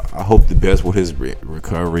know, I hope the best with his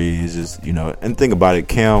recovery is just, you know, and think about it,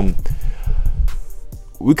 Cam.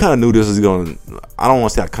 We kind of knew this was going to, I don't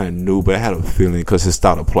want to say I kind of knew, but I had a feeling because his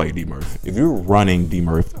style of play, D-Murph. If you're running,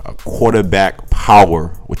 D-Murph, a quarterback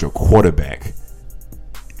power with your quarterback,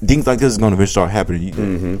 things like this is going to eventually start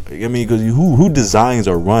happening. I mean, because who designs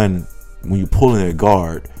a run when you pull in a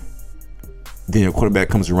guard, then your quarterback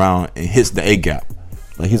comes around and hits the A-gap.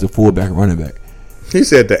 Like he's a fullback running back. He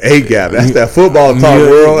said the A-gap. That's that football talk,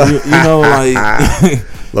 world. You know, like...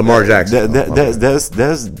 Lamar Jackson.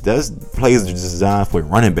 That's plays designed for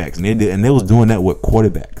running backs, and they was doing that with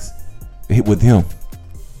quarterbacks, with him,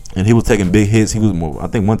 and he was taking big hits. He was more. I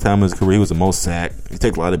think one time in his career he was the most sacked. He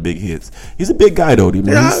takes a lot of big hits. He's a big guy though. He's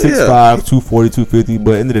 6'5", 240, 250.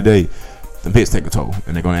 But at the end of the day, the hits take a toll,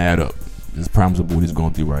 and they're gonna add up. It's problems of what he's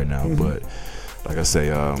going through right now, but. Like I say,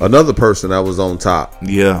 another person that was on top.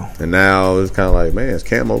 Yeah. And now it's kind of like, man, is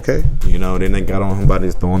Cam okay? You know, then they got on him about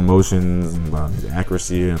his throwing motions and about his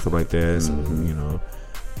accuracy and stuff like that. So, you know,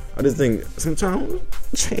 I just think sometimes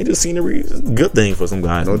change of scenery is a good thing for some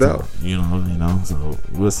guys. No doubt. You know, so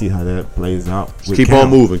we'll see how that plays out. Just keep on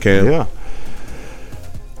moving, Cam. Yeah.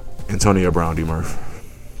 Antonio Brown, D-Murph.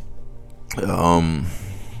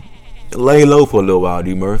 Lay low for a little while,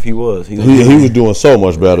 D-Murph. He was doing so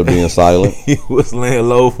much better being silent. He was laying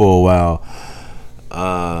low for a while.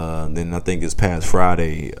 Then I think it's past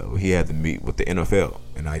Friday, he had to meet with the NFL,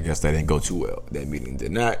 and I guess that didn't go too well. That meeting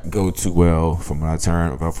did not go too well. From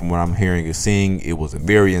what I'm hearing and seeing, it was a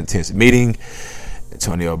very intense meeting.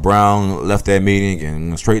 Antonio Brown left that meeting and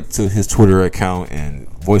went straight to his Twitter account and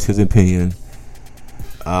voiced his opinion.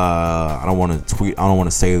 I don't want to tweet. I don't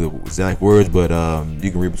want to say the exact words, but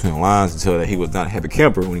you can read between the lines and tell that he was not a happy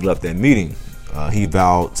camper when he left that meeting. He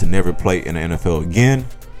vowed to never play in the NFL again.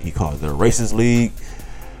 He called it a racist league.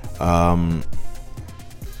 I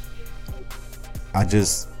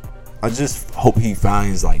just hope he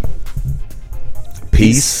finds like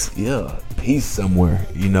peace. Yeah, peace somewhere.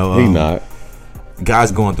 You know, he not.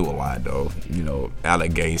 Guy's going through a lot though. You know,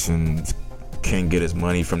 allegations. Can't get his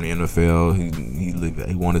money from the NFL.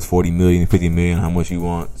 He wants his $40 million, $50 million, how much he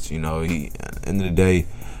wants. You know, at the end of the day,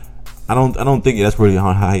 I don't think that's really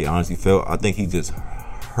how he honestly felt. I think he just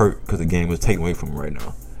hurt because the game was taken away from him right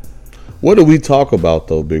now. What do we talk about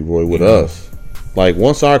though, Big Roy, with us? Like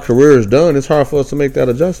once our career is done, it's hard for us to make that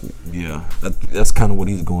adjustment. Yeah, that's kind of what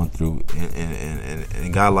he's going through, and a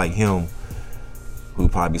guy like him, who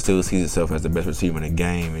probably still sees himself as the best receiver in the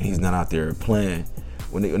game, and he's not out there playing.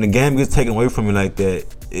 When the game gets taken away from you like that,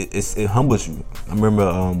 it humbles you. I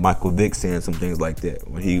remember Michael Vick saying some things like that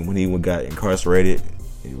when he got incarcerated,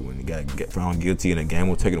 when he got found guilty and the game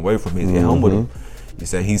was taken away from him. It humbled him. He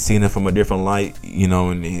said he's seen it from a different light, you know,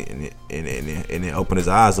 and it opened his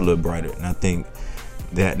eyes a little brighter. And I think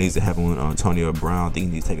that needs to happen with Antonio Brown. I think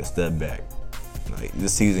he needs to take a step back. Like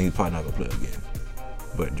this season, he's probably not gonna play again.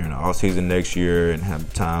 But during the off season next year and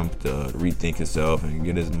have time to rethink himself and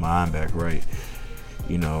get his mind back right.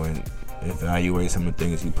 You know, and evaluate some of the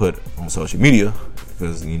things he put on social media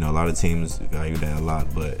because, you know, a lot of teams value that a lot.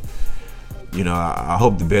 But, you know, I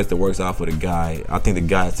hope the best that works out for the guy. I think the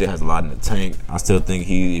guy still has a lot in the tank. I still think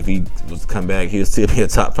if he was to come back, he'll still be a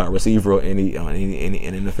top 5 receiver in the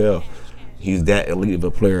NFL. He's that elite of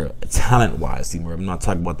a player, talent-wise. I'm not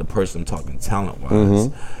talking about the person, I'm talking talent-wise.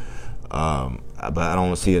 But I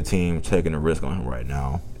don't see a team taking a risk on him right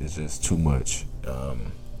now. It's just too much.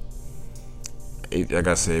 Like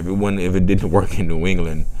I said, if it didn't work in New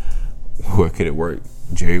England, where could it work?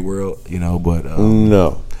 Jerry World, you know. But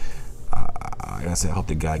no. Like I said, I hope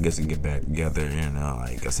the guy gets to get back together, and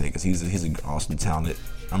like I said, because he's an awesome talent.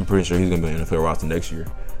 I'm pretty sure he's gonna be in the NFL roster next year.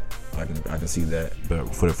 I can see that.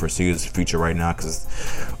 But for the foreseeable future right now, because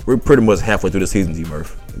we're pretty much halfway through the season,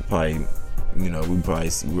 D-Murph. Probably, you know,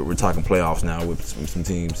 we're talking playoffs now with some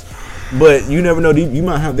teams. But you never know. You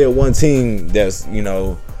might have that one team that's, you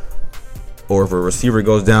know. Or if a receiver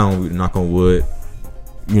goes down, we knock on wood,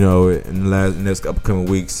 you know, in the next upcoming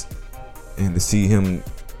weeks, and to see him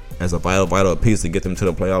as a vital piece to get them to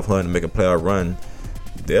the playoff hunt and make a playoff run,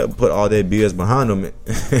 they'll put all their BS behind him.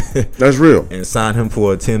 That's real. And sign him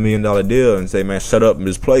for a $10 million deal and say, man, shut up and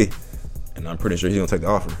just play. And I'm pretty sure he's going to take the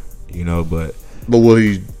offer, you know, but will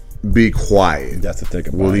he be quiet? That's the thing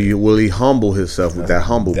about it. Will he humble himself with that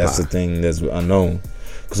humble That's pie? the thing that's unknown.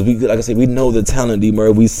 Because we, like I said, we know the talent, D.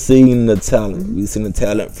 Murray. We've seen the talent. We've seen the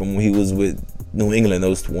talent from when he was with New England.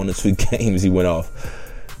 Those 1 or 2 games he went off.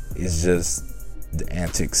 It's just the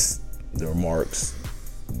antics, the remarks,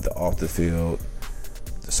 the off the field,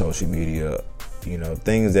 the social media. You know,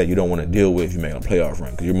 things that you don't want to deal with if you make a playoff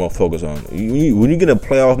run, because you're more focused on when you get in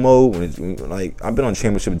playoff mode. Like I've been on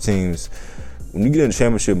championship teams. When you get in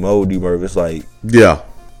championship mode, D. Murray, it's like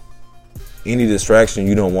any distraction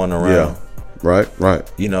you don't want around. Yeah.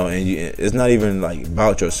 Right. You know, and it's not even like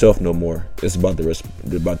about yourself no more. It's about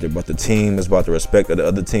the team. It's about the respect of the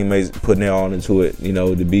other teammates putting their all into it. You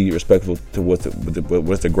know, to be respectful to what's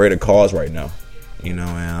the greater cause right now. You know,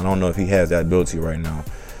 and I don't know if he has that ability right now.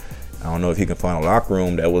 I don't know if he can find a locker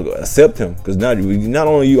room that will accept him, because not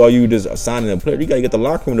only are you just assigning a player, you gotta get the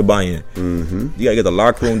locker room to buy in. Mm-hmm. You gotta get the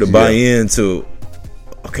locker room to buy into.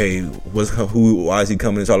 Okay, why is he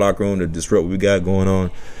coming into our locker room to disrupt what we got going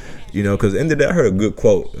on? You know, because at the end of the day, I heard a good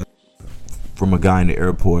quote from a guy in the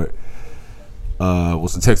airport.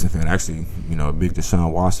 Was a Texan fan, actually. You know, a big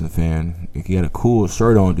Deshaun Watson fan. He had a cool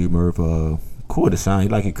shirt on, D. Murph. Cool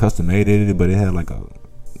Deshaun. He custom made it, but it had like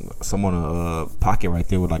someone a pocket right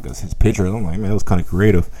there with like his picture. I'm like, man, it was kind of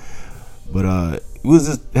creative. But it was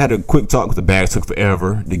just had a quick talk, because the bags took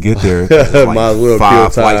forever to get there. Like Might as well 5 kill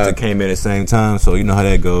flights time. that came in at the same time, so you know how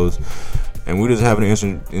that goes. And we just having an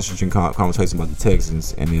interesting conversation about the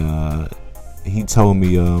Texans, and he told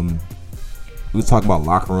me we was talking about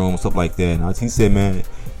locker room and stuff like that. And he said, man,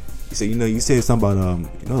 you said something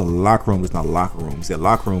about the locker room is not a locker room. He said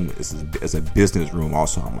locker room is a business room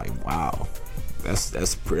also. I'm like, wow,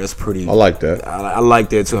 that's pretty. I like that. I like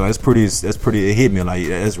that too. That's pretty. It hit me like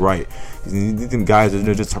that's right. Them guys,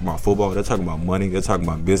 they're just talking about football. They're talking about money. They're talking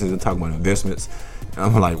about business. They're talking about investments. And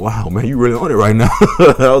I'm like, wow, man, you really on it right now.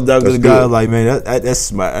 I was talking to the guy, like, man,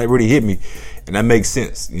 that really hit me, and that makes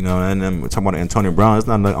sense, you know. And then we're talking about Antonio Brown. It's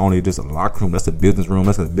not only just a locker room. That's a business room.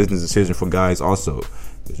 That's a business decision for guys also.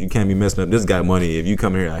 You can't be messing up this guy money if you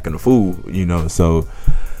come here acting a fool, you know. So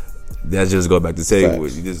that just go back to say, we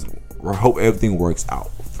just hope everything works out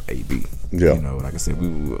for AB. Yeah. You know, like I said,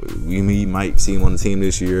 we might see him on the team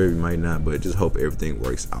this year, we might not, but just hope everything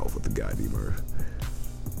works out for the guy, D. Murray.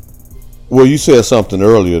 Well, you said something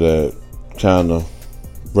earlier that kind of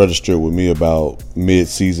registered with me about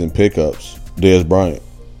mid-season pickups. Dez Bryant.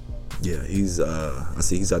 Yeah, he's. I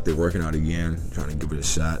see he's out there working out again, trying to give it a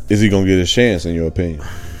shot. Is he gonna get his chance, in your opinion?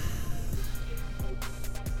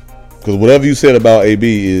 Because whatever you said about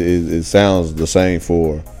AB, it sounds the same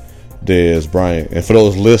for Dez Bryant. And for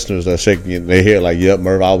those listeners that are shaking their head like, "Yep,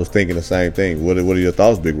 Merv, I was thinking the same thing." What are your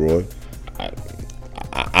thoughts, Big Roy?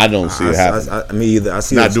 I don't see it happening. Me either. I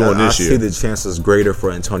see Not doing this year. I see the chances greater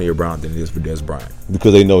for Antonio Brown than it is for Dez Bryant,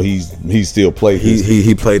 because they know he still played.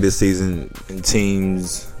 He played this season, and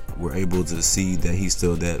teams were able to see that he's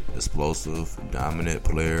still that explosive, dominant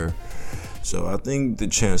player. So I think the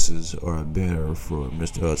chances are better for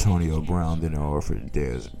Mr. Antonio Brown than they are for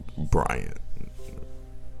Dez Bryant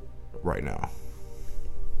right now.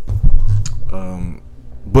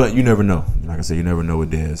 But you never know. Like I said, you never know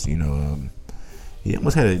with Dez. You know, he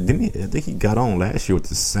almost had didn't he? I think he got on last year with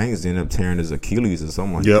the Saints, ended up tearing his Achilles or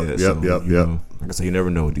something like that. Yep. Know, like I said, you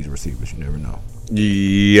never know with these receivers. You never know.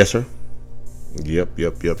 Yes, sir. Yep.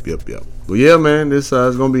 Well, yeah, man, this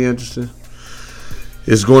is going to be interesting.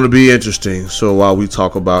 It's going to be interesting. So while we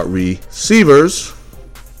talk about receivers,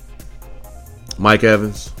 Mike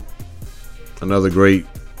Evans, another great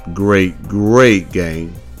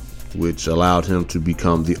game, which allowed him to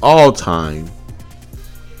become the all-time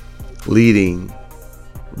leading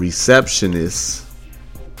receptionist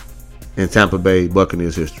in Tampa Bay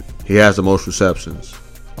Buccaneers history. He has the most receptions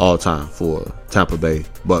all time for Tampa Bay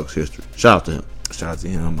Bucs history. Shout out to him. Shout out to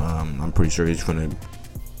him. I'm pretty sure he's going to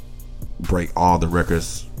break all the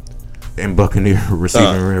records in Buccaneer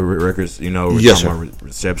receiving records. You know, we're talking about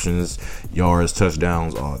receptions, yards,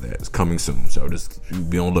 touchdowns, all that. It's coming soon. So just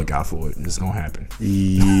be on the lookout for it. It's going to happen.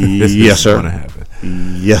 Yes, sir. It's going to happen.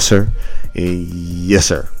 Yes, sir. Yes,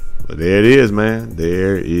 sir. But there it is, man.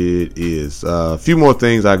 There it is. A few more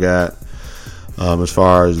things I got as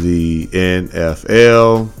far as the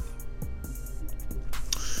NFL.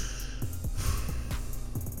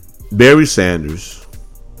 Barry Sanders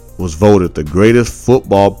was voted the greatest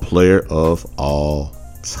football player of all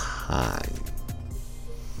time.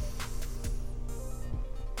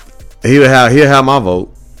 He'll have my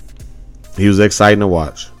vote. He was exciting to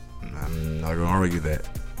watch. I'm not going to argue that.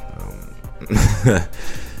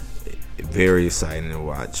 Very exciting to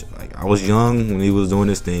watch. Like, I was young when he was doing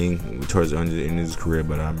this thing towards the end of his career,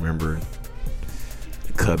 but I remember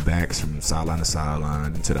the cutbacks from sideline to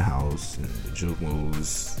sideline into the house and the juke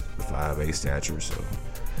moves, the 5'8" stature. So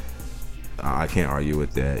I can't argue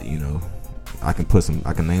with that. You know, I can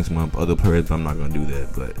name some other players, but I'm not gonna do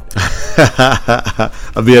that. But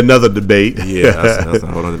it'll be another debate. Yeah, that's a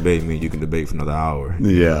whole other debate. I mean, you can debate for another hour.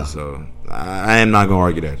 Yeah. So I am not gonna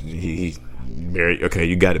argue that. He Barry. Okay,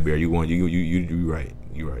 you got it, Barry. You right.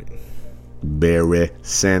 You right. Barry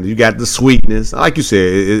Sanders. You got the sweetness. Like you said,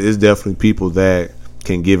 it's definitely people that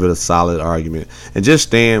can give it a solid argument. And just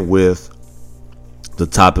stand with the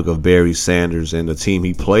topic of Barry Sanders and the team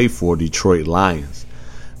he played for, Detroit Lions.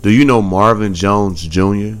 Do you know Marvin Jones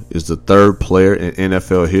Jr. is the third player in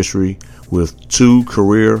NFL history with 2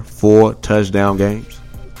 career 4 touchdown games?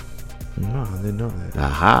 No, I didn't know that.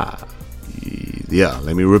 Aha. Yeah,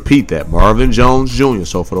 let me repeat that. Marvin Jones Jr.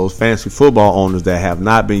 So for those fantasy football owners that have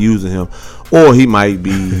not been using him, or he might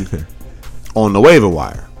be on the waiver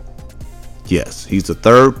wire. Yes, he's the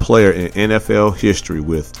third player in NFL history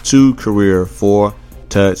with 2 career 4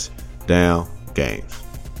 touchdown games.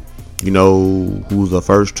 You know who the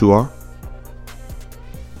first 2 are?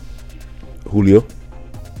 Julio?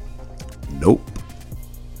 Nope.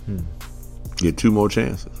 Get 2 more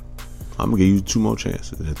chances. I'm going to give you 2 more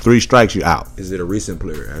chances. 3 strikes, you out. Is it a recent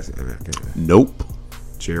player? Nope.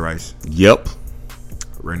 Jerry Rice? Yep.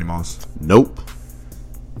 Randy Moss? Nope.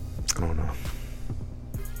 I don't know.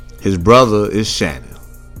 His brother is Shannon.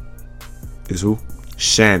 Is who?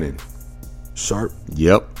 Shannon Sharp?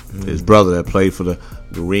 Yep. His brother that played for the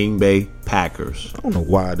Green Bay Packers. I don't know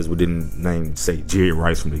why this didn't say Jerry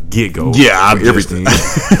Rice from the get-go. Yeah, I'm everything.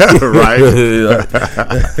 Right.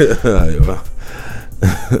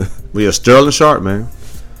 We are Sterling Sharp, man.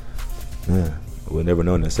 Yeah, we'll never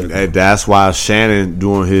know in that second. And that's why Shannon,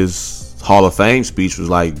 during his Hall of Fame speech, was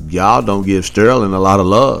like, y'all don't give Sterling a lot of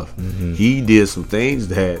love. He did some things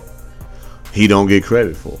that he don't get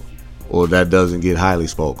credit for, or that doesn't get highly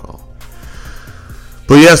spoke on.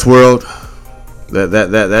 But yes, world,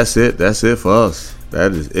 that's it. That's it for us.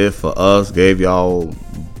 That is it for us. Gave y'all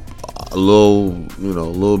a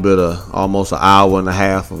little bit of almost an hour and a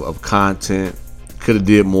half of content. Could have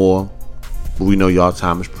did more, but we know y'all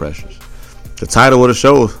time is precious. The title of the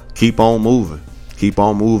show is Keep On Moving. Keep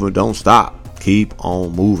on moving. Don't stop. Keep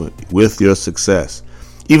on moving with your success.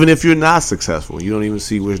 Even if you're not successful, you don't even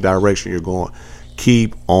see which direction you're going.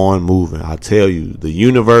 Keep on moving. I tell you, the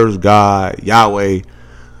universe, God, Yahweh,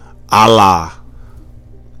 Allah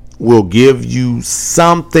will give you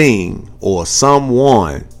something or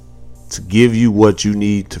someone to give you what you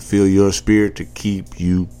need to fill your spirit to keep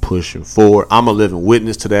you pushing forward. I'm a living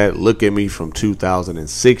witness to that. Look at me from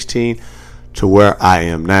 2016 to where I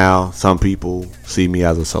am now. Some people see me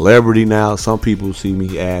as a celebrity now. Some people see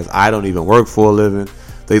me as I don't even work for a living.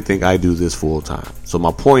 They think I do this full time. So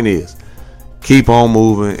my point is, keep on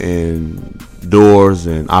moving, and doors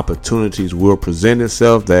and opportunities will present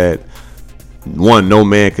itself that no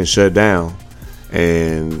man can shut down.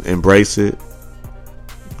 And embrace it.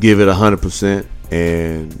 Give it 100%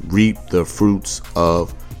 and reap the fruits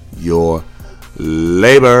of your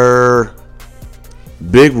labor.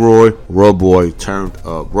 Big Roy Boy turned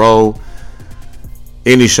up. Ro,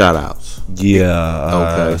 any shout outs?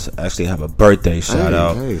 Yeah. Okay. Actually have a birthday shout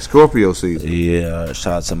out. Hey, Scorpio season. Yeah,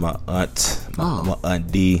 shout out to my aunt. Oh. My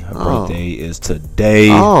Aunt D. Her birthday is today.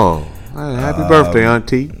 Oh, hey, happy birthday,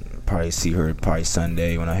 Auntie. Probably see her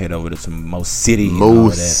Sunday when I head over to Mo City. Mo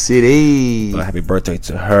City. But happy birthday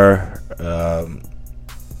to her.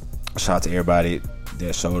 Shout out to everybody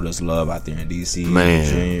that showed us love out there in DC, man.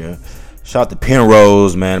 Virginia. Shout out to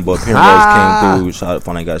Penrose, man. Boy, Penrose came through. Shout out,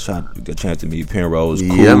 finally got a chance to meet Penrose.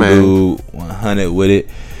 Cool dude, 100 with it.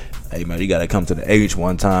 Hey, man, you got to come to the H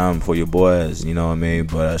one time for your boys, you know what I mean?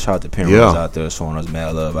 But shout out to Penrose out there showing us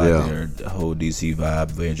mad love out there. The whole DC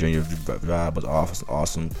vibe, Virginia vibe was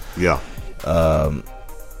awesome. Yeah.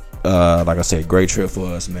 Like I said, great trip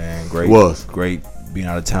for us, man. Great being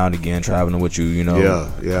out of town again, traveling with you, you know.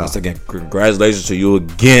 Yeah. Once again, congratulations to you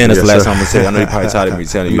again. That's the last time I'm going to say. I know you're probably tired of me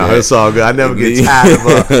telling you that. No, it's all good. I never get tired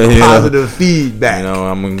of positive feedback. You know,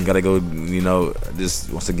 I'm got to go, you know, just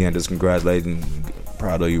once again, just congratulating.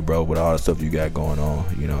 Proud of you, bro, with all the stuff you got going on,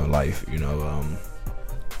 you know, in life. You know,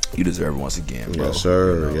 you deserve it once again, bro. Yes,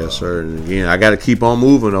 sir. You know, yes, sir. And again, I got to keep on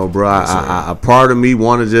moving, though, bro. I part of me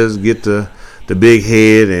want to just get the big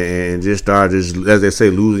head and just start, as they say,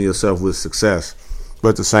 losing yourself with success. But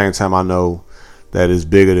at the same time, I know that it's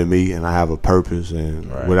bigger than me, and I have a purpose. And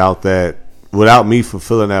without me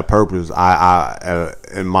fulfilling that purpose, I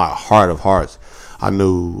in my heart of hearts, I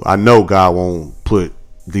know God won't put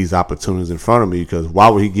these opportunities in front of me, because why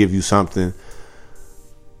would He give you something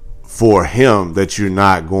for Him that you're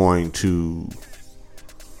not going to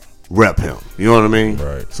rep Him? You know what I mean?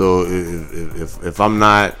 Right. So if I'm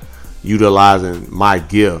not utilizing my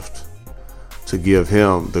gift to give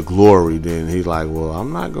him the glory, then he's like, well,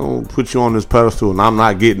 I'm not going to put you on this pedestal and I'm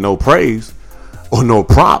not getting no praise or no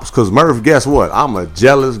props because Murph, guess what? I'm a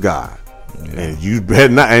jealous guy. Yeah. And you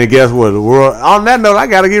better not. And guess what? The world. On that note, I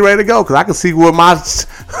got to get ready to go because I can see where my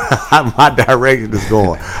direction is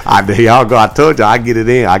going. Y'all go. I told y'all I get it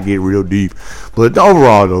in. I get real deep. But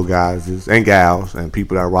overall, though, guys and gals and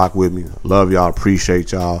people that rock with me, love y'all.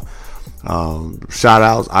 Appreciate y'all. Shout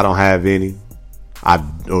outs. I don't have any.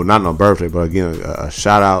 Not on birthday, but again,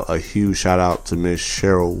 a huge shout out to Miss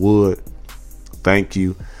Cheryl Wood. Thank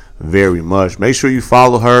you very much. Make sure you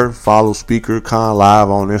follow her. Follow Speaker Con Live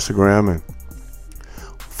on Instagram and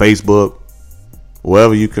Facebook.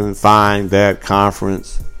 Wherever you can find that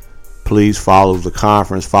conference, please follow the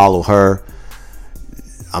conference. Follow her.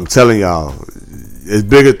 I'm telling y'all, there's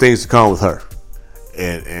bigger things to come with her.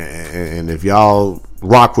 And if y'all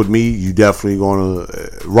rock with me, you definitely going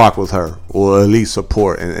to rock with her, or at least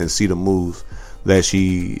support and see the moves that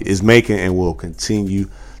she is making and will continue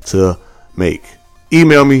to make.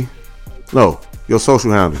 Email me. No, your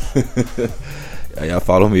social handles. Y'all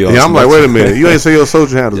follow me on I'm like, wait a minute. You ain't say your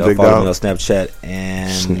social handles, y'all big follow dog. Me on Snapchat and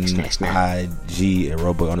IG at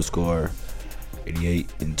Roboy_88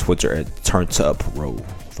 and Twitter at TurnTupRo.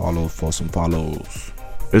 Follow for some follows.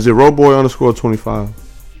 Is it Roboy_25?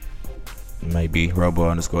 Maybe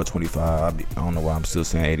Robo_25. I don't know why I'm still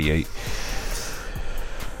saying 88.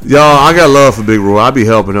 Y'all, I got love for Big Roy. I be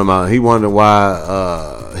helping him out. He wondered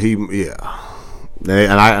why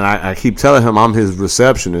And I keep telling him I'm his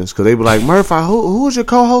receptionist because they be like, Murph, who's your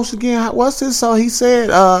co-host again? What's this song? He said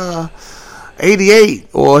 88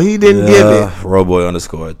 or he didn't give it.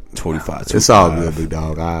 Roboy_25. It's all good, big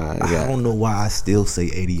dog. I don't know why I still say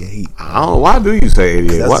 88. I don't know. Why do you say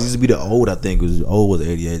 88? That used to be the old, I think. Old was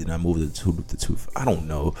 88 and I moved to 2. I don't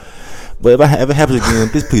know. But if it happens again,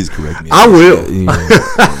 please correct me. I will.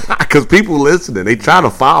 Because people listening, they try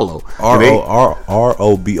to follow.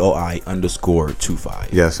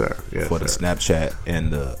 ROBOI_25. Yes, sir. Yes, for the Snapchat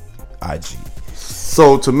and the IG.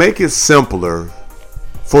 So to make it simpler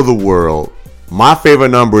for the world, my favorite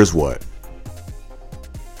number is what?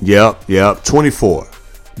 Yep, 24.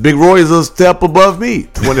 Big Roy is a step above me,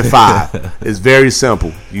 25. It's very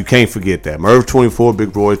simple. You can't forget that. Merv 24,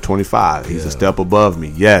 Big Roy 25. He's a step above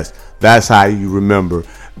me. Yes, that's how you remember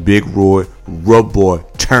Big Roy, Roboy,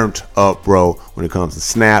 turned up, bro, when it comes to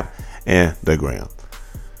Snap and the gram.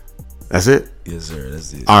 That's it? Yes, sir.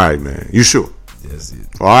 That's it. All right, man. You sure? That's it.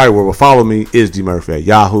 All right, well, follow me,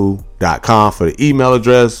 isdmurphy@yahoo.com for the email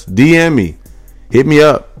address. DM me. Hit me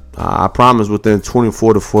up. I promise within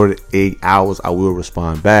 24 to 48 hours I will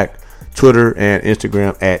respond back. Twitter and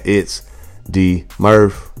Instagram at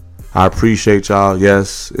itsdmurph. I appreciate y'all.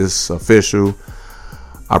 Yes, it's official.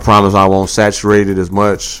 I promise I won't saturate it as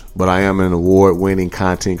much, but I am an award-winning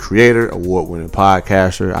content creator, award-winning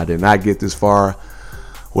podcaster. I did not get this far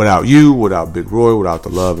without you, without Big Roy, without the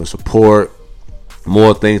love and support.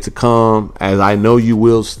 More things to come, as I know you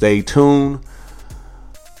will. Stay tuned.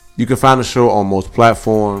 You can find the show on most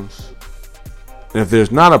platforms. And if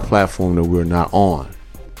there's not a platform that we're not on,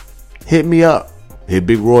 hit me up. Hit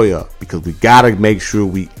Big Roy up. Because we got to make sure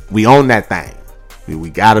we own that thing.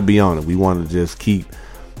 We got to be on it. We want to just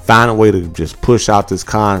find a way to just push out this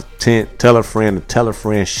content. Tell a friend,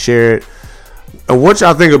 share it. And what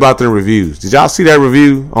y'all think about the reviews? Did y'all see that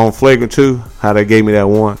review on Flagrant 2? How they gave me that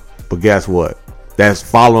one? But guess what? That's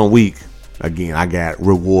following week. Again, I got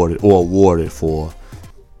rewarded or awarded for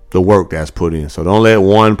the work that's put in. So don't let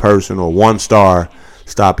one person or one star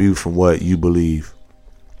stop you from what you believe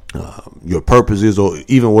your purpose is, or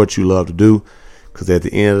even what you love to do. Because at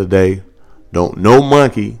the end of the day, no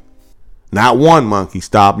monkey, not one monkey,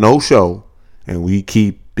 stop no show. And we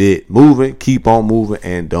keep it moving, keep on moving,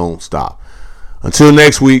 and don't stop. Until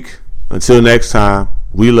next week, until next time,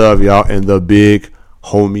 we love y'all, and the big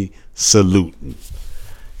homie saluting.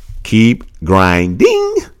 Keep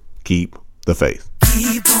grinding, keep the faith.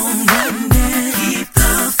 Keep on running.